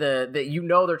catch. The you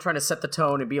know they're trying to set the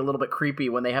tone and be a little bit creepy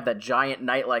when they have that giant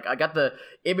nightlight. I got the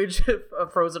image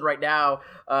of Frozen right now.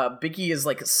 Binky is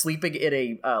like sleeping in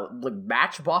a like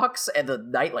matchbox, and the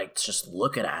nightlight's just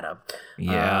looking at him.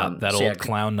 Yeah, that old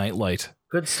clown nightlight.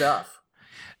 Good stuff.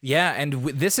 Yeah, and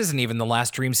this isn't even the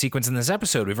last dream sequence in this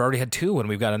episode. We've already had 2, and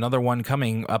we've got another one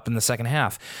coming up in the second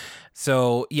half.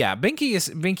 So yeah, Binky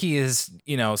is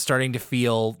starting to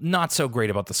feel not so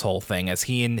great about this whole thing as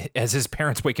his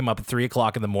parents wake him up at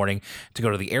 3:00 in the morning to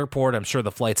go to the airport. I'm sure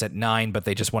the flight's at 9, but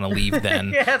they just want to leave then.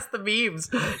 Yeah, it's the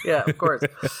memes. Yeah, of course.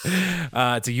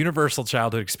 It's a universal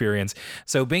childhood experience.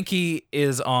 So Binky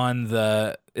is on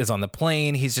the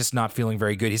plane. He's just not feeling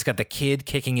very good. He's got the kid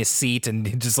kicking his seat,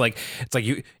 and just like, it's like,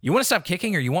 you want to stop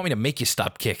kicking, or you want me to make you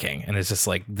stop kicking? And it's just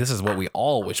like, this is what we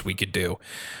all wish we could do.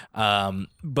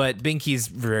 But Binky's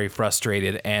very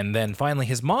frustrated, and then finally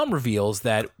his mom reveals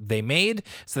that they made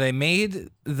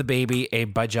the baby a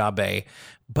Bajabe,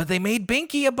 but they made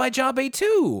Binky a Bajabe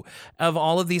too. Of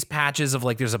all of these patches of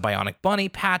like, there's a Bionic Bunny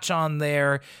patch on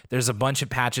there. There's a bunch of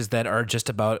patches that are just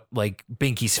about like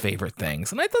Binky's favorite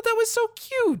things. And I thought that was so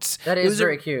cute. That is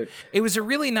very cute. It was a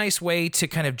really nice way to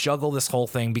kind of juggle this whole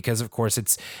thing, because of course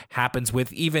it happens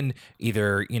with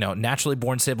either naturally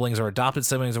born siblings or adopted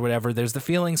siblings or whatever. There's the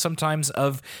feeling sometimes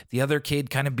of the other kid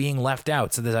kind of being left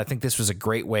out. So I think this was a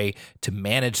great way to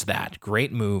manage that.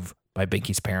 Great move by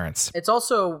Binky's parents. It's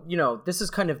also, this is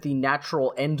kind of the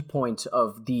natural end point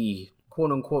of the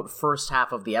quote-unquote first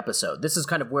half of the episode. This is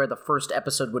kind of where the first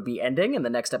episode would be ending and the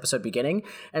next episode beginning.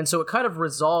 And so it kind of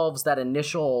resolves that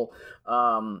initial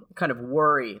kind of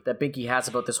worry that Binky has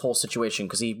about this whole situation,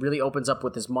 because he really opens up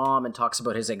with his mom and talks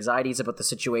about his anxieties about the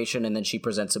situation, and then she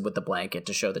presents him with the blanket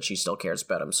to show that she still cares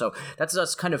about him. So that's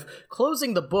us kind of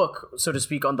closing the book, so to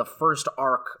speak, on the first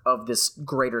arc of this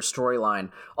greater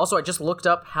storyline. Also, I just looked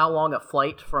up how long a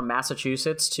flight from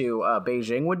Massachusetts to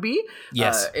Beijing would be.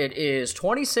 Yes. It is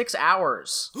 26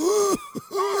 hours. Oh,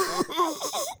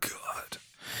 God.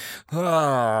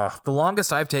 The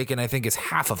longest I've taken, I think, is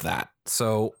half of that.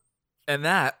 So, and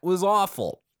that was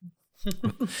awful.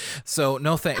 So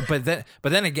no thank. But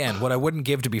then again, what I wouldn't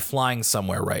give to be flying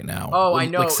somewhere right now. Oh, I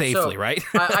know. Like safely, so, right?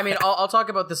 I mean, I'll talk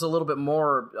about this a little bit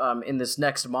more in this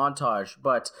next montage,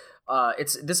 but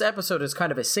this episode is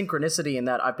kind of a synchronicity in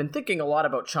that I've been thinking a lot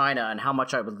about China and how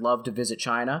much I would love to visit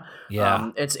China. Yeah.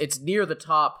 It's near the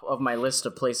top of my list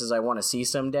of places I want to see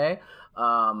someday.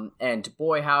 And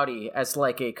boy howdy, as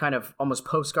like a kind of almost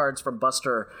postcards from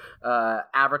Buster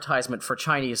advertisement for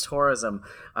Chinese tourism,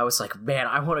 I was like, man,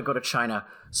 I want to go to China.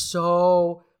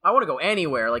 So I want to go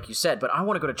anywhere, like you said, but I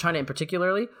want to go to China in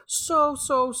particularly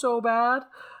so bad.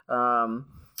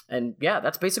 And yeah,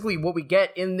 that's basically what we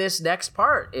get in this next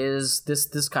part, is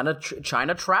this kind of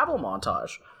China travel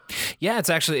montage. Yeah, it's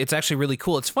actually really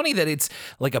cool. It's funny that it's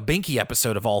like a Binky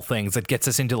episode of all things that gets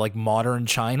us into like modern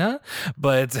China,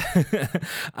 but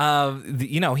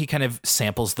he kind of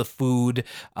samples the food.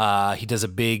 He does a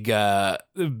big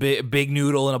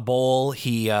noodle in a bowl.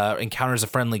 He encounters a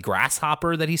friendly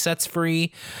grasshopper that he sets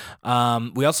free.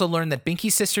 We also learn that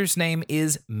Binky's sister's name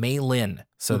is Mei Lin.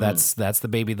 So that's the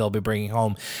baby they'll be bringing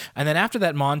home. And then after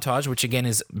that montage, which again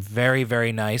is very,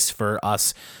 very nice for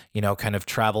us, kind of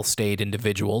travel state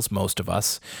individuals, most of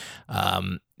us.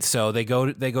 So they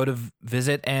go to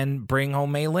visit and bring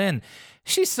home Mei Lin.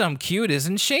 She's some cute,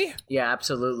 isn't she? Yeah,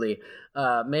 absolutely.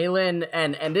 Mei Lin,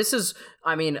 and this is,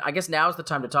 I guess now's the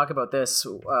time to talk about this.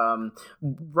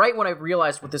 Right when I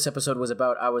realized what this episode was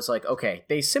about, I was like, okay,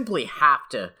 they simply have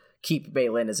to keep Mei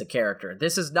Lin as a character.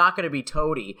 This is not going to be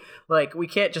Toadie. Like, we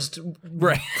can't just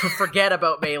forget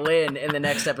about Mei Lin in the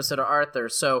next episode of Arthur.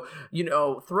 So,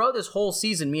 throughout this whole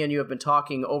season, me and you have been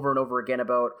talking over and over again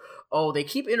about, they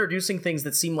keep introducing things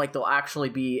that seem like they'll actually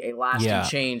be a lasting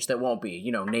change that won't be.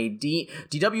 Nadine,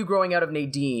 DW growing out of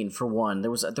Nadine, for one.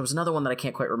 There was another one that I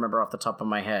can't quite remember off the top of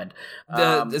my head.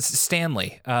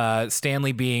 Stanley.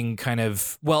 Stanley being kind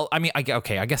of,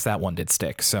 I guess that one did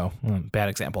stick, so bad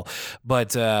example.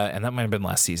 But, and that might have been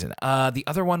last season. The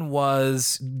other one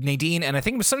was Nadine, and I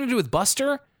think it was something to do with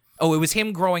Buster. Oh, it was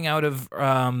him growing out of...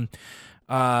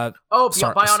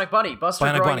 Bionic Bunny.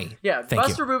 Bionic Bunny. Yeah, Thank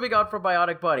Buster you. moving on from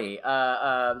Bionic Bunny.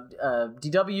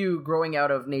 DW growing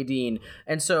out of Nadine.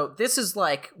 And so this is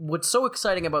like, what's so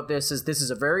exciting about this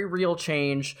is a very real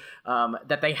change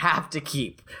that they have to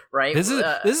keep, right? This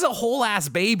is a whole ass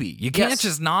baby. You can't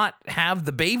just not have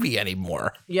the baby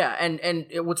anymore. Yeah, and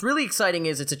what's really exciting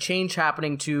is it's a change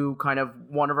happening to kind of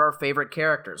one of our favorite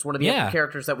characters, one of the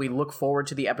characters that we look forward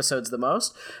to the episodes the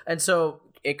most. And so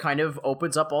it kind of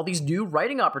opens up all these new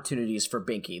writing opportunities for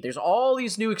Binky. There's all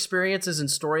these new experiences and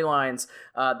storylines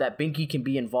that Binky can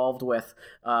be involved with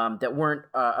that weren't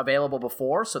available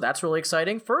before, so that's really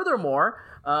exciting. Furthermore,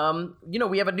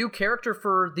 we have a new character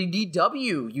for the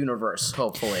DW universe,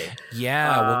 hopefully.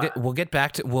 Yeah, we'll get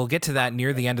to that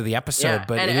near the end of the episode. Yeah,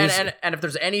 but and if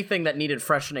there's anything that needed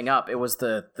freshening up, it was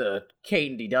the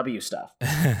Kate and DW stuff.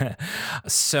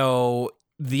 So.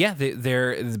 Yeah,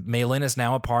 Mei Lin is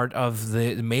now a part of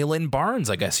the Mei Lin Barnes,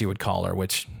 I guess you would call her,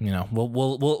 which,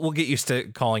 we'll get used to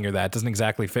calling her that. It doesn't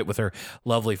exactly fit with her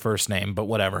lovely first name, but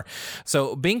whatever.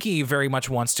 So Binky very much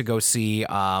wants to go see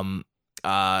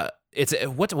it's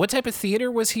what type of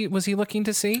theater was he looking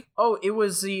to see? Oh, it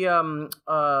was the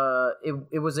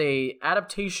it was a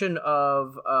adaptation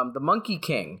of The Monkey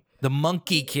King. The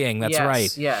Monkey King, that's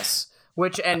right. Yes.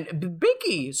 And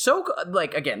Binky,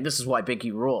 again, this is why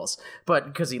Binky rules, but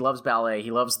because he loves ballet,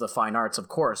 he loves the fine arts, of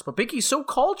course, but Binky's so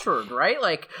cultured, right?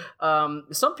 Like,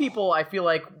 some people I feel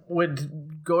like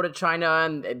would go to China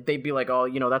and they'd be like, oh,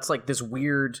 that's like this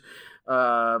weird,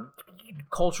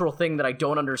 cultural thing that I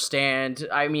don't understand.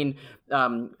 I mean,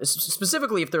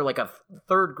 specifically if they're like a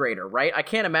third grader, right? I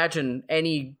can't imagine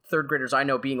any third graders I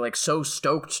know being like so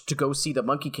stoked to go see the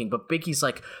Monkey King, but Binky's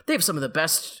like, they have some of the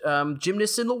best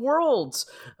gymnasts in the world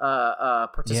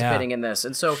participating in this.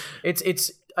 And so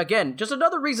it's again, just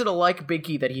another reason to like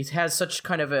Binky, that he has such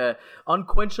kind of a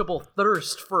unquenchable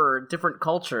thirst for different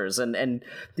cultures and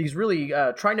he's really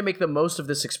trying to make the most of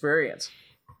this experience.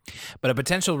 But a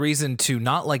potential reason to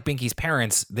not like Binky's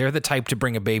parents, they're the type to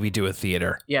bring a baby to a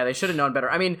theater. Yeah, they should have known better.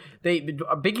 I mean,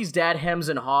 Binky's dad hems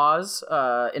and haws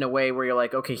in a way where you're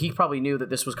like, okay, he probably knew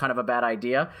that this was kind of a bad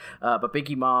idea. But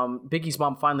Binky's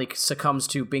mom finally succumbs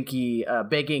to Binky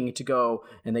begging to go,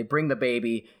 and they bring the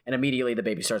baby, and immediately the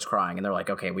baby starts crying, and they're like,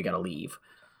 okay, we gotta leave.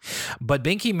 But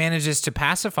Binky manages to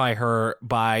pacify her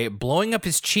by blowing up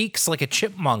his cheeks like a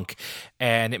chipmunk,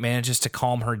 and it manages to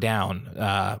calm her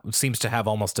down. Seems to have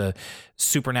almost a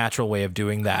supernatural way of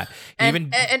doing that.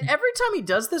 And every time he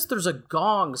does this, there's a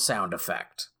gong sound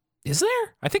effect. Is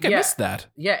there? I think I missed that.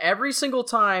 Yeah, every single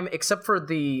time, except for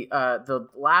the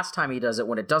last time he does it,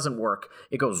 when it doesn't work,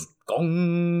 it goes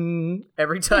gong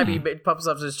every time he puffs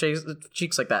up his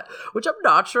cheeks like that, which I'm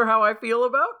not sure how I feel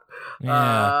about.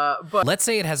 Yeah. But let's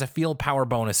say it has a field power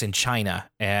bonus in China,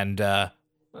 and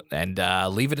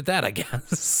leave it at that, I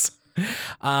guess.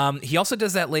 He also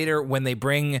does that later when they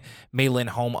bring Mei Lin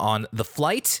home on the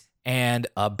flight, and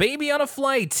a baby on a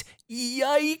flight.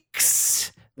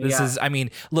 Yikes. This is, I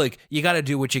mean, look, you got to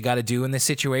do what you got to do in this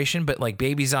situation, but like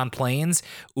babies on planes,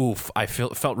 oof, I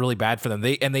felt really bad for them.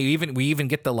 We even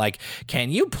get the like,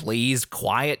 can you please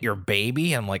quiet your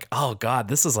baby? I'm like, oh God,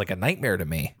 this is like a nightmare to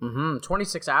me.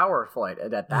 26-hour flight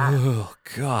at that. Oh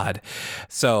God.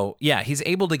 So yeah, he's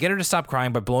able to get her to stop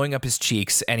crying by blowing up his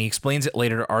cheeks, and he explains it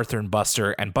later to Arthur and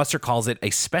Buster calls it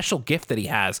a special gift that he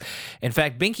has. In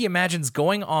fact, Binky imagines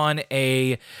going on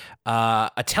a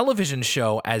television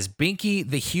show as Binky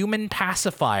the human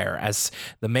pacifier, as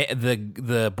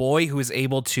the boy who is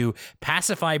able to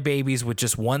pacify babies with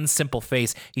just one simple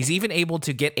face. He's even able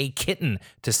to get a kitten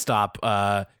to stop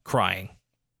crying,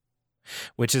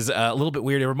 which is a little bit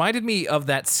weird. It reminded me of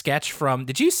that sketch from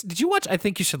did you watch I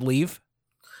Think You Should Leave?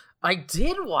 I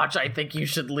did watch I Think You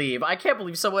Should Leave. I can't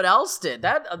believe someone else did.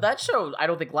 That show I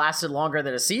don't think lasted longer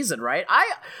than a season, right?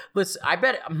 I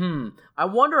bet I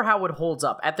wonder how it holds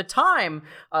up. At the time,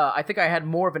 I think I had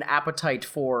more of an appetite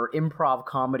for improv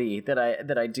comedy than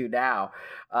I do now.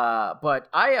 But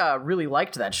I really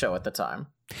liked that show at the time.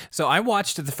 So I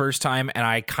watched it the first time and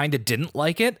I kind of didn't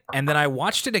like it, and then I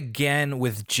watched it again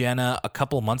with Jenna a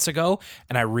couple months ago,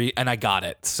 and I got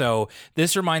it. So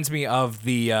this reminds me of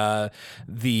the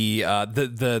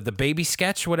baby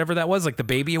sketch, whatever that was, like the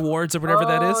baby awards or whatever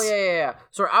that is. Oh yeah.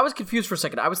 Sorry, I was confused for a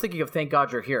second. I was thinking of Thank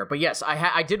God You're Here, but yes,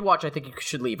 I did watch I Think You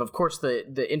Should Leave. Of course,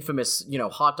 the infamous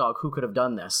hot dog. Who could have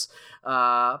done this?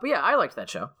 But yeah, I liked that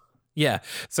show. Yeah,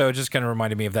 so it just kind of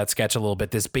reminded me of that sketch a little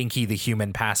bit. This Binky the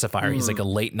Human Pacifier. He's like a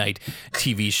late night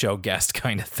TV show guest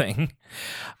kind of thing.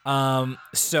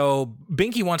 So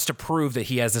Binky wants to prove that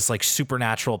he has this like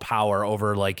supernatural power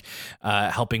over like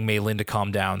helping Mei Lin to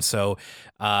calm down. So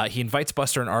he invites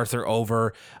Buster and Arthur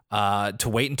over to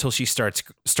wait until she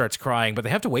starts crying, but they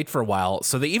have to wait for a while.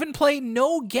 So they even play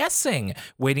no guessing,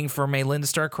 waiting for Mei Lin to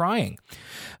start crying.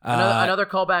 Another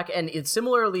callback, and it's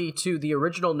similarly to the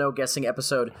original No Guessing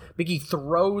episode. Binky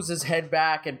throws his head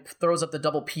back and throws up the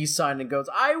double peace sign and goes,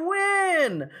 "I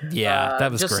win!" Yeah,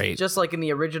 that was great. Just like in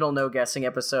the original No Guessing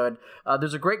episode.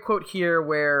 There's a great quote here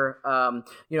where,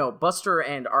 Buster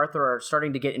and Arthur are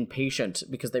starting to get impatient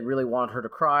because they really want her to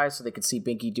cry so they could see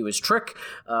Binky do his trick.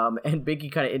 And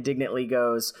Binky kind of indignantly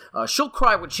goes, "She'll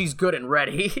cry when she's good and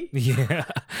ready." Yeah.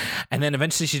 And then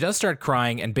eventually she does start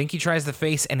crying, and Binky tries the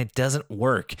face, and it doesn't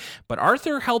work. But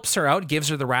Arthur helps her out, gives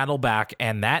her the rattle back,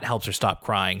 and that helps her stop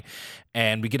crying.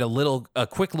 And we get a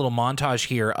quick little montage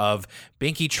here of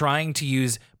Binky trying to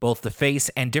use both the face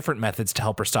and different methods to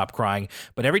help her stop crying.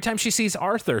 But every time she sees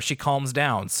Arthur, she calms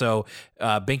down. So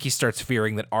Binky starts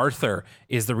fearing that Arthur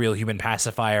is the real human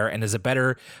pacifier and is a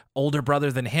better older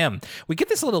brother than him. We get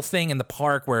this little thing in the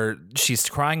park where she's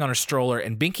crying on her stroller,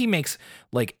 and Binky makes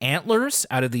like antlers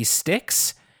out of these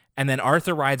sticks. And then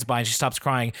Arthur rides by and she stops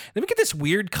crying. Then we get this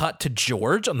weird cut to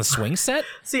George on the swing set.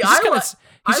 See,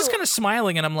 he's just kind of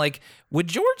smiling, and I'm like, would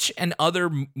George and other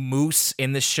moose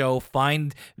in this show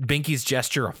find Binky's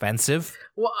gesture offensive?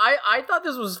 Well, I thought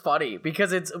this was funny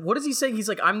because what is he saying? He's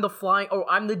like, I'm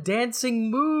the dancing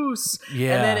moose.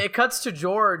 Yeah. And then it cuts to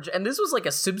George, and this was like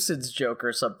a Simpsons joke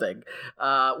or something,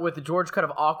 with George kind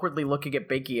of awkwardly looking at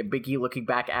Binky and Binky looking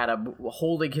back at him,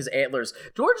 holding his antlers.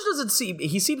 George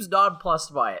he seems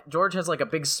nonplussed by it. George has like a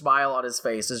big smile on his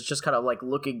face, is just kind of like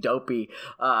looking dopey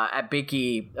at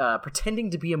Binky, pretending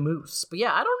to be a moose. But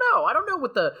yeah, I don't know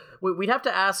we'd have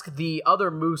to ask the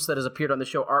other moose that has appeared on the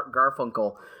show, Art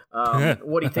Garfunkel,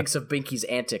 what he thinks of Binky's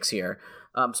antics here.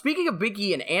 Speaking of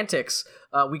Binky and antics,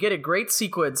 we get a great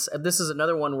sequence, and this is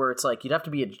another one where it's like you'd have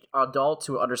to be an adult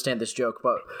to understand this joke,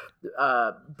 but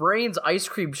Brain's ice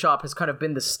cream shop has kind of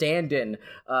been the stand-in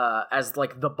as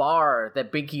like the bar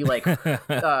that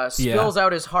Binky spills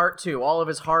out his heart to, all of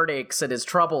his heartaches and his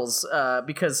troubles,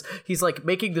 because he's like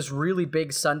making this really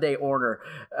big Sunday order,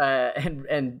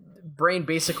 and Brain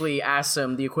basically asks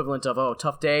him the equivalent of, "Oh,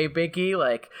 tough day, Binky?"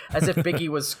 Like, as if Binky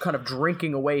was kind of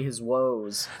drinking away his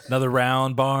woes. Another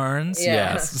round, Barnes?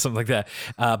 Yeah. Yes, something like that.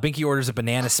 Binky orders a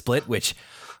banana split, which...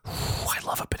 I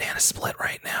love a banana split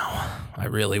right now. I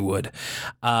really would.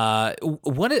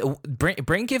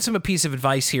 Brain gives him a piece of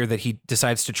advice here that he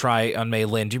decides to try on Mei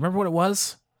Lin. Do you remember what it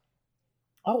was?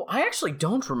 Oh, I actually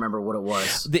don't remember what it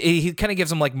was. He kind of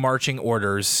gives him like marching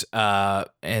orders.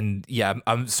 And yeah,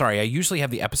 I'm sorry. I usually have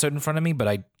the episode in front of me, but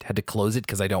I had to close it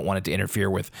because I don't want it to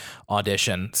interfere with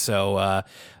audition. So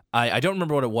I don't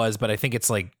remember what it was, but I think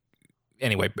it's like,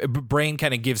 anyway, Brain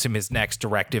kind of gives him his next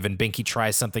directive, and Binky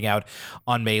tries something out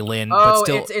on Mei Lin. Oh, but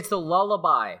still, it's the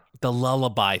lullaby. The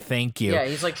lullaby, thank you. Yeah,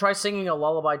 he's like, try singing a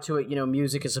lullaby to it.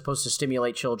 Music is supposed to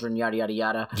stimulate children, yada, yada,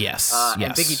 yada. Yes, And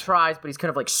Binky tries, but he's kind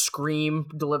of like Scream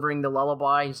delivering the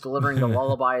lullaby. He's delivering the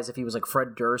lullaby as if he was like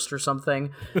Fred Durst or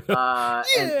something. Yeah,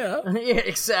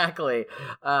 exactly.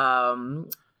 You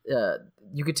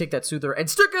could take that soother and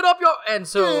stick it up your... And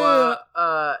so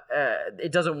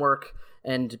it doesn't work.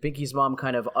 And Binky's mom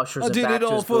kind of ushers it back to his I did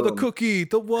it all for the room. cookie.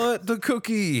 The what? The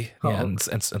cookie. Oh. Yeah, and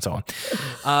so on.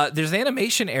 There's an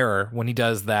animation error when he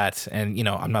does that. And,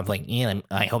 I'm not like,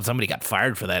 I hope somebody got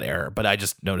fired for that error, but I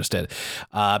just noticed it.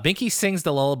 Binky sings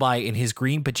the lullaby in his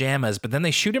green pajamas, but then they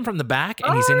shoot him from the back,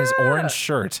 and he's in his orange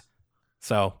shirt.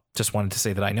 So just wanted to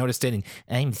say that I noticed it, and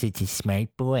I'm such a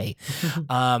smart boy.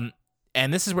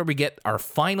 And this is where we get our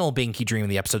final Binky dream of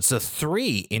the episode. So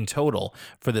 3 in total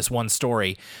for this one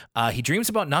story. He dreams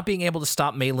about not being able to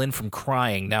stop Mei Lin from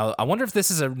crying. Now, I wonder if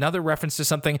this is another reference to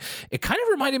something. It kind of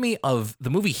reminded me of the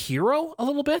movie Hero a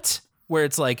little bit, where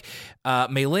it's like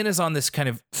Mei Lin is on this kind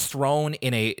of throne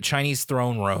in a Chinese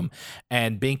throne room,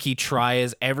 and Binky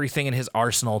tries everything in his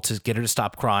arsenal to get her to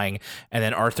stop crying, and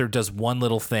then Arthur does one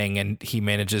little thing and he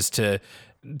manages to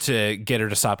get her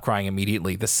to stop crying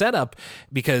immediately. The setup,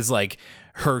 because like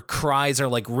her cries are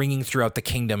like ringing throughout the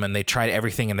kingdom and they tried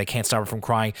everything and they can't stop her from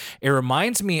crying. It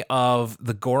reminds me of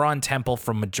the Goron temple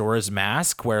from Majora's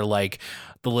Mask, where like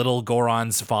the little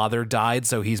Goron's father died,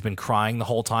 so he's been crying the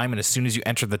whole time, and as soon as you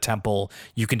enter the temple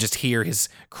you can just hear his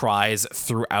cries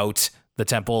throughout the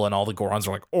temple, and all the Gorons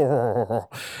are like, oh,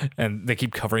 and they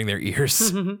keep covering their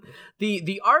ears.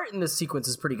 The art in this sequence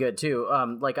is pretty good too.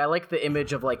 Like I like the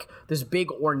image of like this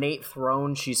big ornate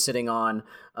throne she's sitting on,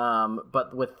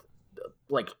 but with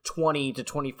like 20 to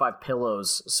 25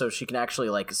 pillows, so she can actually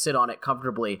like sit on it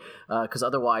comfortably, because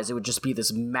otherwise it would just be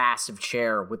this massive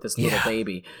chair with this little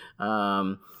baby.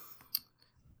 But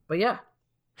yeah.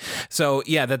 So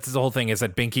yeah, that's the whole thing, is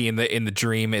that Binky in the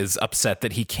dream is upset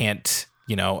that he can't.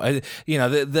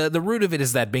 The root of it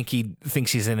is that Binky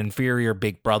thinks he's an inferior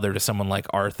big brother to someone like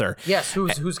Arthur. Yes,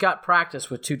 who's got practice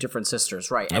with two different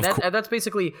sisters, right? And that's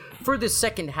basically, for this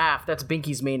second half, that's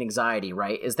Binky's main anxiety,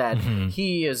 right? Is that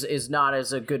he is not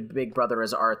as a good big brother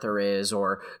as Arthur is,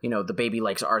 or the baby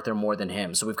likes Arthur more than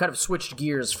him. So we've kind of switched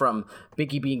gears from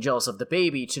Binky being jealous of the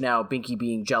baby to now Binky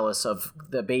being jealous of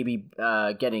the baby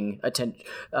getting attention.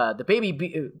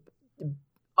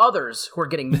 Others who are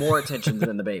getting more attention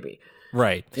than the baby.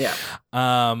 Right. Yeah.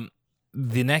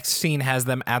 The next scene has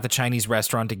them at the Chinese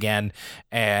restaurant again,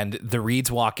 and the Reeds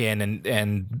walk in,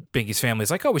 and Binky's family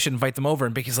is like, oh, we should invite them over.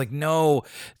 And Binky's like, no,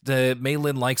 the Mei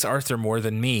Lin likes Arthur more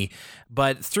than me.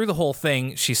 But through the whole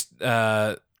thing, she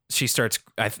starts.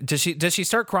 Does she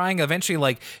start crying? Eventually,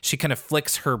 like she kind of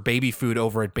flicks her baby food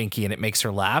over at Binky, and it makes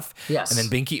her laugh. Yes. And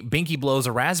then Binky blows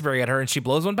a raspberry at her, and she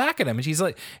blows one back at him, and he's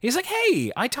like,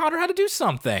 hey, I taught her how to do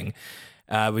something.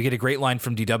 We get a great line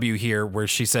from DW here where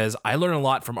she says, I learn a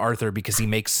lot from Arthur because he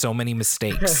makes so many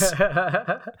mistakes.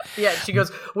 Yeah, she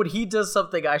goes, when he does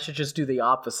something, I should just do the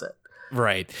opposite.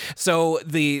 Right. So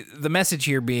the message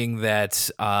here being that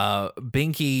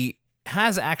Binky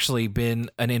has actually been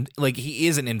he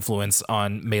is an influence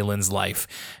on Mei Lin's life,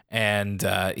 and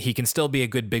he can still be a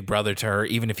good big brother to her,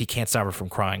 even if he can't stop her from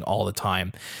crying all the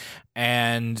time.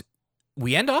 And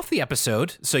we end off the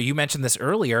episode. So you mentioned this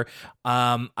earlier.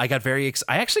 I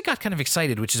actually got kind of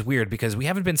excited, which is weird because we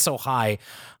haven't been so high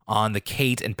on the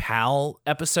Kate and Pal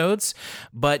episodes,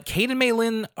 but Kate and Mei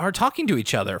Lin are talking to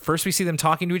each other. First, we see them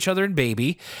talking to each other in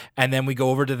Baby, and then we go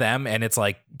over to them, and it's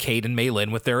like Kate and Mei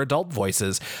Lin with their adult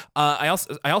voices. I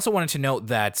also wanted to note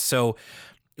that, so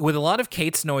with a lot of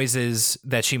Kate's noises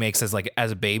that she makes as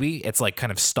a baby, it's like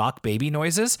kind of stock baby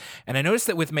noises. And I noticed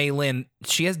that with Mei Lin,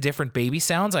 she has different baby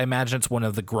sounds. I imagine it's one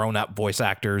of the grown-up voice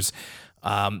actors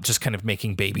just kind of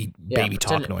making baby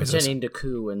talk noises. Pretending to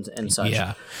coo and such.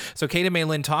 Yeah. So Kate and Mei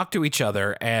Lin talk to each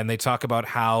other, and they talk about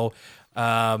how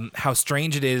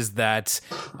strange it is that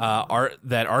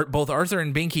both Arthur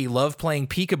and Binky love playing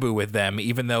peekaboo with them,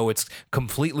 even though it's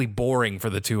completely boring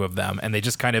for the two of them. And they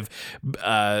just kind of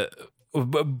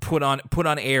put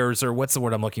on airs, or what's the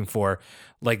word I'm looking for?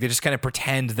 Like they just kind of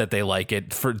pretend that they like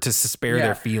it to spare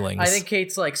their feelings. I think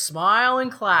Kate's like smile and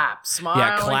clap,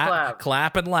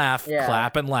 clap and laugh, yeah.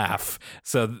 Clap and laugh.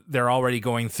 So they're already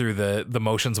going through the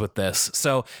motions with this.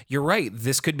 So you're right.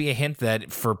 This could be a hint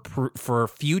that for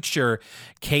future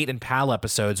Kate and Pal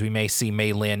episodes, we may see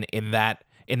Mei Lin in that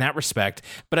respect.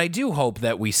 But I do hope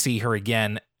that we see her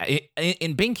again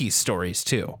in Binky's stories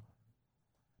too,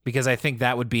 because I think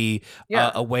that would be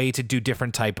a way to do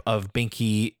different type of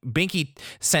Binky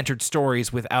centered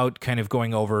stories without kind of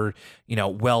going over,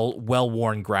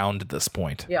 well-worn ground at this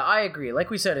point. Yeah, I agree.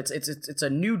 Like we said, it's a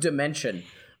new dimension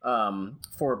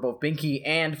for both Binky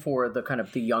and for the kind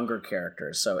of the younger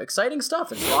characters. So exciting stuff.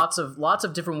 There's lots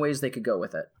of different ways they could go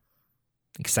with it.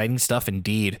 Exciting stuff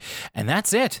indeed. And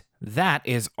that's it. That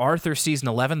is Arthur Season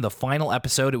 11, the final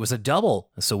episode. It was a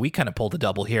double, so we kind of pulled a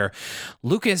double here.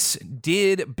 Lucas,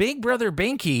 did Big Brother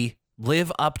Binky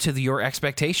live up to your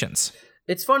expectations?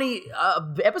 It's funny,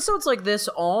 episodes like this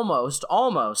almost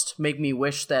make me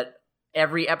wish that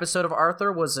every episode of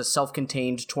Arthur was a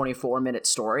self-contained 24-minute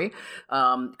story,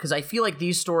 because I feel like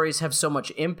these stories have so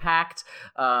much impact,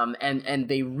 and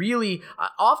they really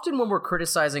often when we're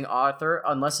criticizing Arthur,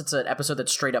 unless it's an episode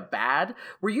that's straight up bad,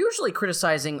 we're usually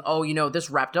criticizing, this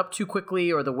wrapped up too quickly,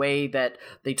 or the way that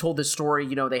they told this story,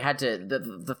 they had to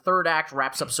the third act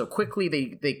wraps up so quickly,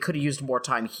 they could have used more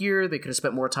time here, they could have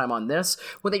spent more time on this.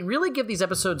 When they really give these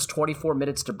episodes 24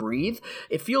 minutes to breathe,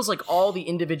 it feels like all the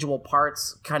individual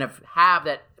parts kind of have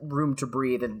that room to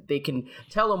breathe, and they can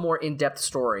tell a more in-depth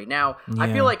story. Now,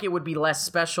 I feel like it would be less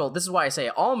special. This is why I say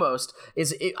almost,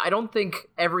 I don't think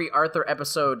every Arthur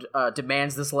episode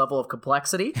demands this level of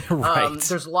complexity. Right.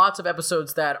 There's lots of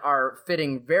episodes that are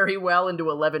fitting very well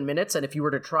into 11 minutes, and if you were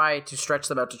to try to stretch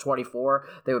them out to 24,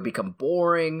 they would become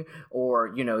boring,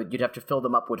 or, you'd have to fill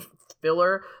them up with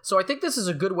filler. So I think this is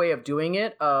a good way of doing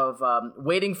it, of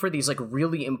waiting for these like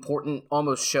really important,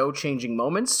 almost show-changing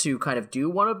moments to kind of do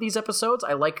one of these episodes.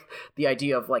 I like the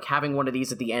idea of like having one of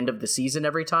these at the end of the season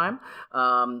every time,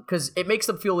 because it makes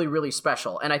them feel really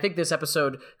special. And I think this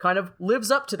episode kind of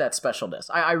lives up to that specialness.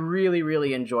 I really,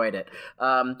 really enjoyed it.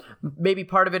 Maybe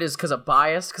part of it is because of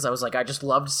bias, because I was like, I just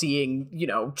loved seeing,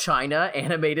 China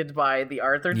animated by the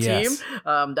Arthur team.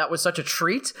 That was such a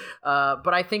treat.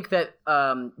 But I think that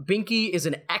Binky is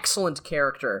an excellent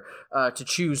character to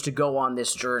choose to go on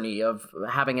this journey of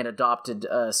having an adopted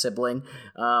sibling.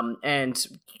 And,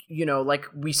 like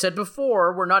we said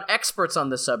before, we're not experts on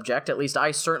the subject. At least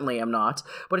I certainly am not.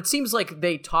 But it seems like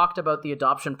they talked about the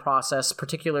adoption process,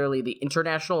 particularly the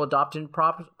international adoption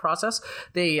process.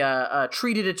 They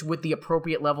treated it with the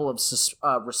appropriate level of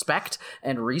respect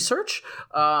and research.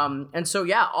 And so,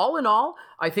 yeah, all in all,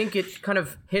 I think it kind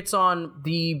of hits on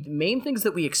the main things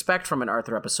that we expect from an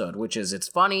Arthur episode, which is it's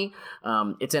funny,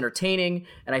 it's entertaining,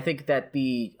 and I think that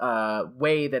the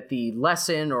way that the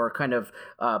lesson or kind of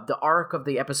the arc of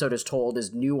the episode is told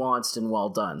is nuanced and well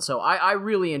done. So I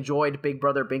really enjoyed Big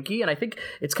Brother Binky, and I think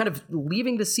it's kind of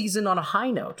leaving the season on a high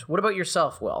note. What about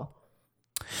yourself, Will?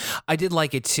 I did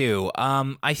like it too.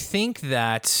 I think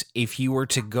that if you were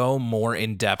to go more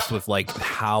in depth with like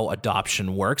how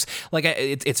adoption works, like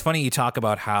it's funny you talk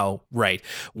about how, right,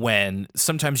 when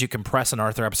sometimes you compress an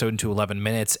Arthur episode into 11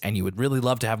 minutes and you would really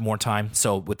love to have more time.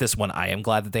 So with this one, I am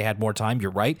glad that they had more time.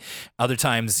 You're right. Other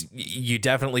times you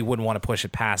definitely wouldn't want to push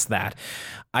it past that.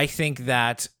 I think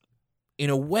that in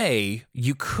a way,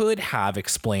 you could have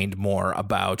explained more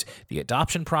about the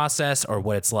adoption process or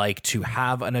what it's like to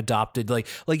have an adopted, like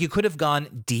you could have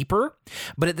gone deeper,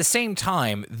 but at the same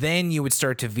time, then you would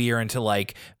start to veer into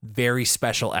like very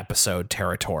special episode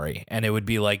territory. And it would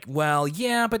be like, well,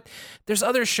 yeah, but there's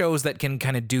other shows that can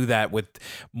kind of do that with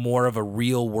more of a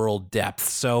real world depth.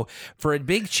 So for a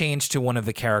big change to one of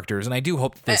the characters, and I do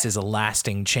hope that this is a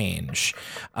lasting change,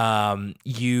 I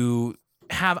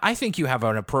think you have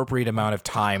an appropriate amount of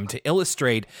time to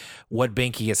illustrate what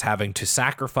Binky is having to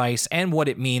sacrifice and what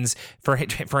it means for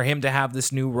him to have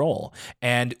this new role.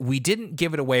 And we didn't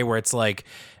give it away where it's like,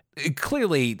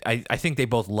 clearly, I think they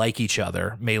both like each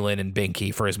other, Maylin and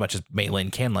Binky, for as much as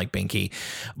Maylin can like Binky.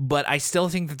 But I still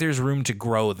think that there's room to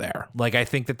grow there. Like, I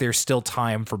think that there's still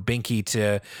time for Binky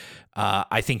to,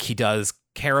 I think he does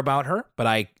care about her, but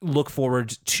I look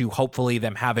forward to hopefully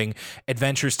them having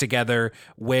adventures together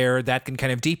where that can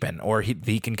kind of deepen, or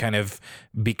he can kind of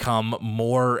become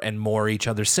more and more each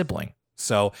other's sibling.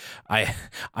 So I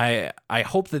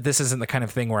hope that this isn't the kind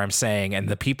of thing where I'm saying, and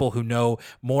the people who know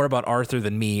more about Arthur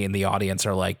than me in the audience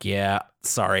are like, yeah,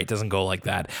 sorry, it doesn't go like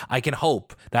that. I can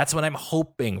hope. That's what I'm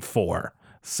hoping for.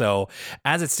 So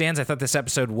as it stands, I thought this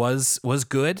episode was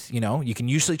good. You can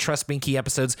usually trust Binky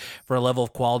episodes for a level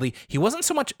of quality. He wasn't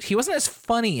as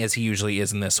funny as he usually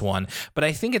is in this one, but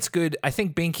I think it's good. I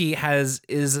think Binky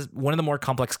is one of the more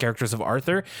complex characters of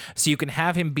Arthur, so you can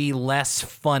have him be less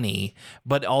funny,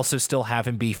 but also still have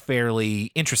him be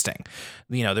fairly interesting.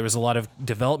 There was a lot of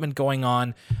development going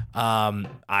on.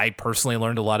 I personally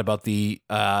learned a lot about the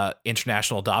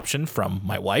international adoption from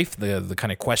my wife, the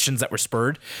kind of questions that were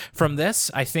spurred from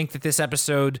this. I think that this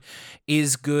episode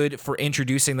is good for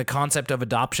introducing the concept of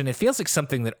adoption. It feels like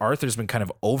something that Arthur's been kind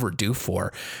of overdue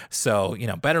for. So,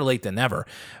 better late than never.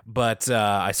 But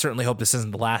I certainly hope this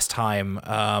isn't the last time.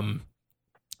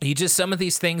 Some of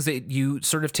these things that you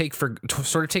sort of take for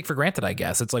granted, I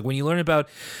guess. It's like when you learn about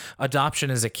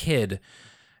adoption as a kid,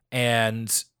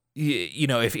 and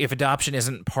if adoption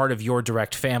isn't part of your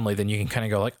direct family, then you can kind of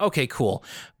go like, okay, cool.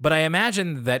 But I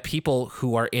imagine that people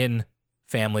who are in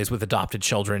families with adopted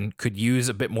children could use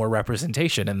a bit more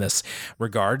representation in this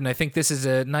regard. And I think this is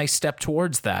a nice step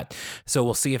towards that. So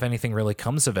we'll see if anything really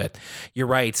comes of it. You're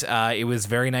right. It was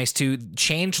very nice to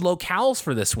change locales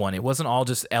for this one. It wasn't all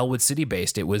just Elwood City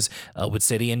based. It was Elwood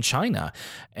City in China.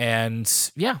 And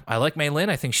yeah, I like Maylin.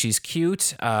 I think she's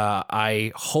cute.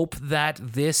 I hope that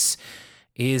this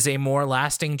is a more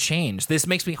lasting change. This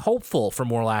makes me hopeful for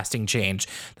more lasting change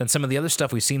than some of the other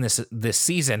stuff we've seen this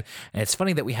season. And it's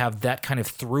funny that we have that kind of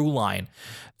through line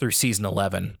through season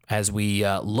 11 as we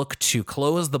look to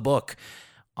close the book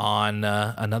on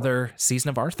another season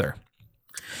of Arthur.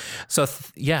 So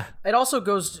yeah, it also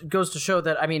goes to show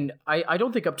that, I mean, I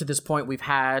don't think up to this point we've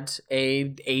had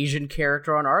a Asian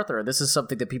character on Arthur. This is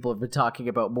something that people have been talking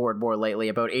about more and more lately,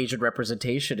 about Asian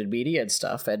representation in media and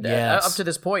stuff. And Yes. up to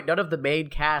this point, none of the main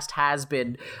cast has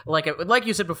been like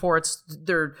you said before.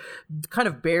 They're kind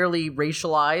of barely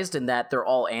racialized in that they're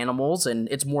all animals, and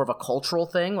it's more of a cultural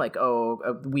thing. Like,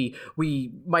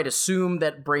 we might assume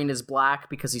that Brain is black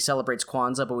because he celebrates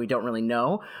Kwanzaa, but we don't really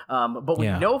know. But we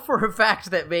know for a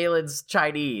fact that Valen's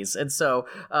Chinese, and so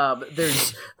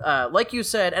there's like you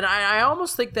said, and I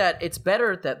almost think that it's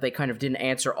better that they kind of didn't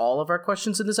answer all of our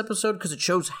questions in this episode, because it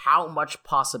shows how much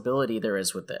possibility there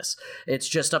is with this. It's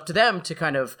just up to them to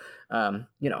kind of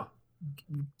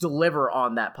deliver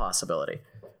on that possibility.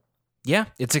 Yeah,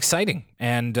 it's exciting,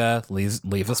 and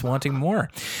leaves us wanting more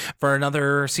for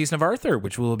another season of Arthur,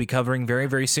 which we'll be covering very,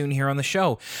 very soon here on the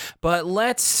show. But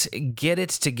let's get it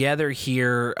together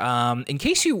here. In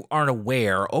case you aren't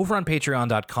aware, over on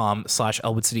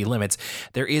patreon.com/Elwood City Limits,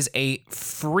 there is a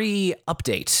free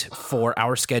update for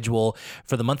our schedule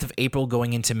for the month of April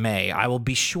going into May. I will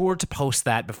be sure to post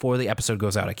that before the episode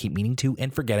goes out. I keep meaning to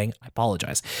and forgetting. I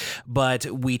apologize. But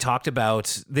we talked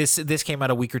about this. This came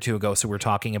out a week or two ago, so we're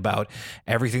talking about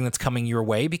everything that's coming your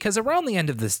way, because around the end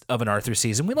of an Arthur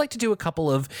season, we like to do a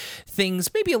couple of things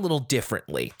maybe a little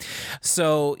differently.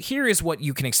 So here is what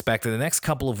you can expect in the next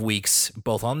couple of weeks,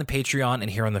 both on the Patreon and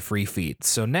here on the free feed.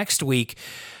 So next week,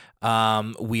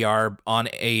 we are on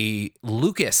a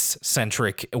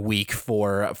Lucas-centric week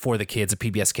for the kids, a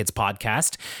PBS Kids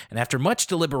podcast. And after much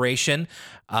deliberation,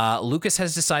 Lucas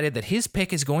has decided that his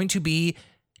pick is going to be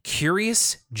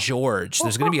Curious George.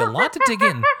 There's going to be a lot to dig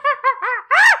in.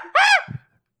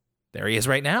 There he is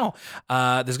right now.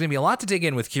 There's going to be a lot to dig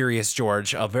in with Curious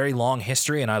George, a very long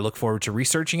history, and I look forward to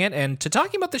researching it and to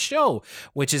talking about the show,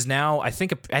 which is now, I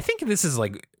think this is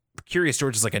like, Curious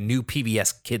George is like a new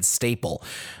PBS Kids staple.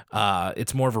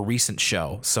 It's more of a recent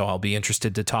show, so I'll be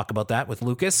interested to talk about that with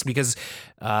Lucas, because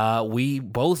we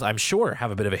both, I'm sure,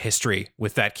 have a bit of a history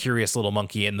with that curious little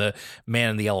monkey and the man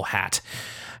in the yellow hat.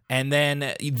 And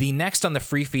then the next on the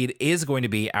free feed is going to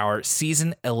be our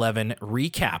season 11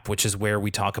 recap, which is where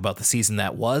we talk about the season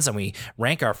that was and we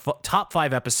rank our top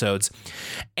 5 episodes.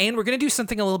 And we're going to do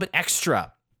something a little bit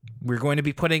extra. We're going to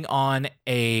be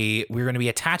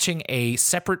attaching a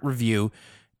separate review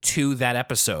to that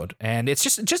episode. And it's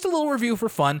just a little review for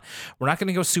fun. We're not going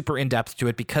to go super in depth to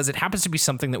it because it happens to be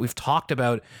something that we've talked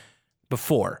about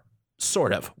before.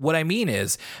 Sort of. What I mean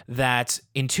is that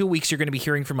in 2 weeks, you're going to be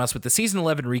hearing from us with the season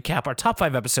 11 recap, our top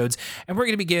 5 episodes, and we're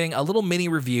going to be giving a little mini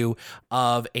review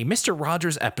of a Mr.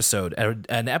 Rogers episode,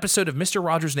 an episode of Mr.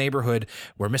 Rogers' Neighborhood,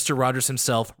 where Mr. Rogers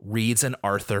himself reads an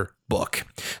Arthur book.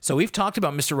 So we've talked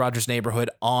about Mr. Rogers' Neighborhood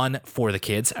on For the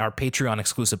Kids, our Patreon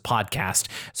exclusive podcast.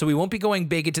 So we won't be going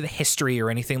big into the history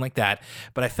or anything like that,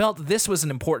 but I felt this was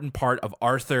an important part of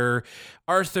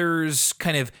Arthur's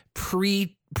kind of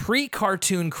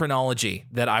pre-cartoon chronology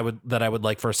that I would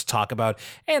like for us to talk about,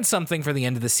 and something for the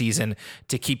end of the season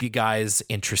to keep you guys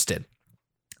interested.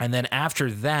 And then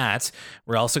after that,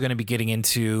 we're also going to be getting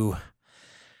into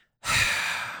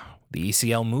the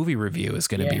ECL movie review is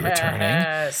going to be returning.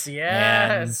 Yes.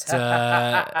 And,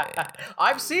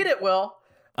 I've seen it, Will.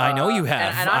 I know you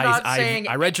have. And I'm not saying...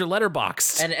 I read your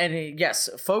letterboxd. And yes,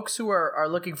 folks who are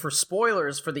looking for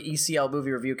spoilers for the ECL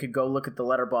movie review can go look at the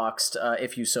letterboxd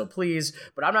if you so please.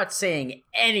 But I'm not saying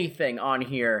anything on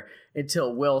here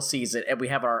until Will sees it and we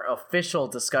have our official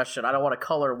discussion. I don't want to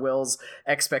color Will's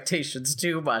expectations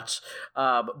too much.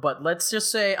 But let's just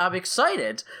say I'm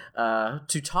excited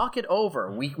to talk it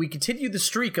over. We continue the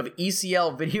streak of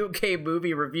ECL video game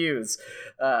movie reviews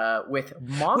with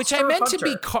Monster which I meant Hunter.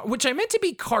 to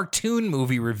be cartoon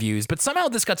movie reviews, but somehow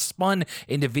this got spun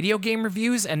into video game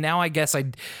reviews, and now I guess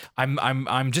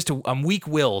I'm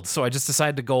weak-willed, so I just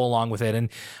decided to go along with it, and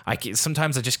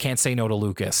sometimes I just can't say no to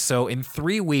Lucas. So in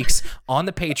 3 weeks on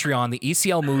the Patreon, the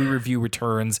ECL movie review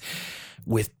returns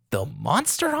with the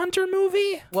Monster Hunter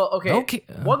movie. Well, okay.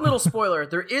 One little spoiler: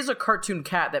 there is a cartoon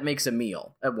cat that makes a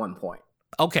meal at one point.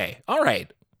 Okay. All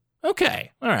right.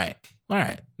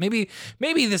 Maybe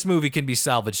this movie can be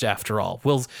salvaged after all.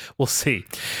 We'll see.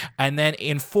 And then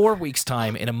in 4 weeks'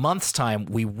 time, in a month's time,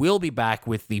 we will be back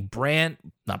with the brand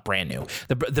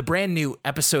new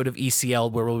episode of ECL,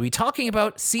 where we'll be talking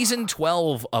about season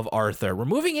 12 of Arthur. We're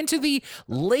moving into the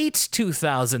late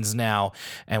 2000s now,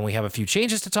 and we have a few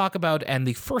changes to talk about. And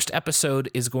the first episode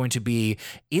is going to be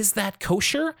Is That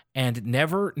Kosher? And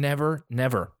Never, Never,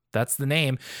 Never. That's the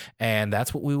name. And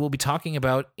that's what we will be talking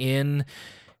about in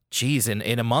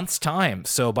a month's time.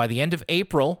 So by the end of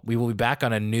April, we will be back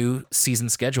on a new season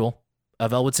schedule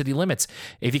of Elwood City Limits.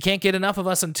 If you can't get enough of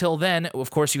us until then,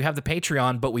 of course, you have the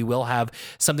Patreon, but we will have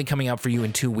something coming up for you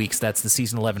in 2 weeks. That's the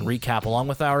Season 11 recap, along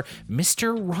with our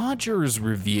Mr. Rogers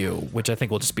review, which I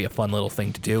think will just be a fun little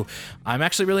thing to do. I'm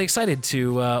actually really excited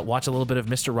to watch a little bit of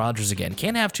Mr. Rogers again.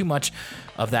 Can't have too much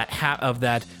of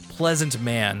that pleasant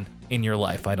man in your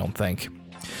life, I don't think.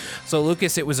 So,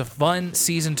 Lucas, it was a fun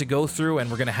season to go through, and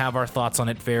we're going to have our thoughts on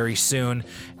it very soon.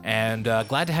 And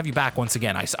glad to have you back once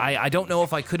again. I don't know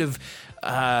if I could have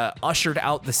ushered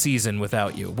out the season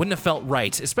without you. Wouldn't have felt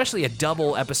right, especially a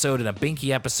double episode and a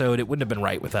Binky episode. It wouldn't have been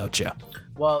right without you.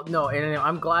 Well, no, and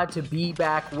I'm glad to be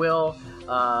back, Will.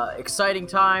 Exciting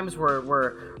times.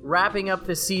 We're wrapping up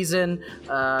the season.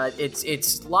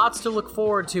 It's lots to look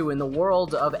forward to in the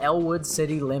world of Elwood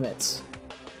City Limits.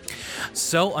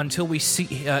 So until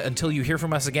you hear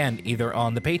from us again, either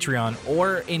on the Patreon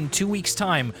or in 2 weeks'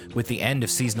 time with the end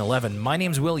of Season 11, my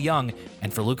name's Will Young,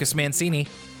 and for Lucas Mancini,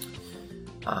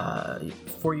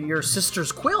 for your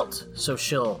sister's quilt, so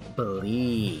she'll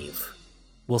believe.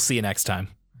 We'll see you next time.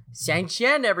 Xian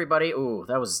Qian, everybody. Ooh,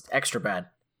 that was extra bad.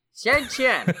 Xian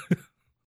Qian.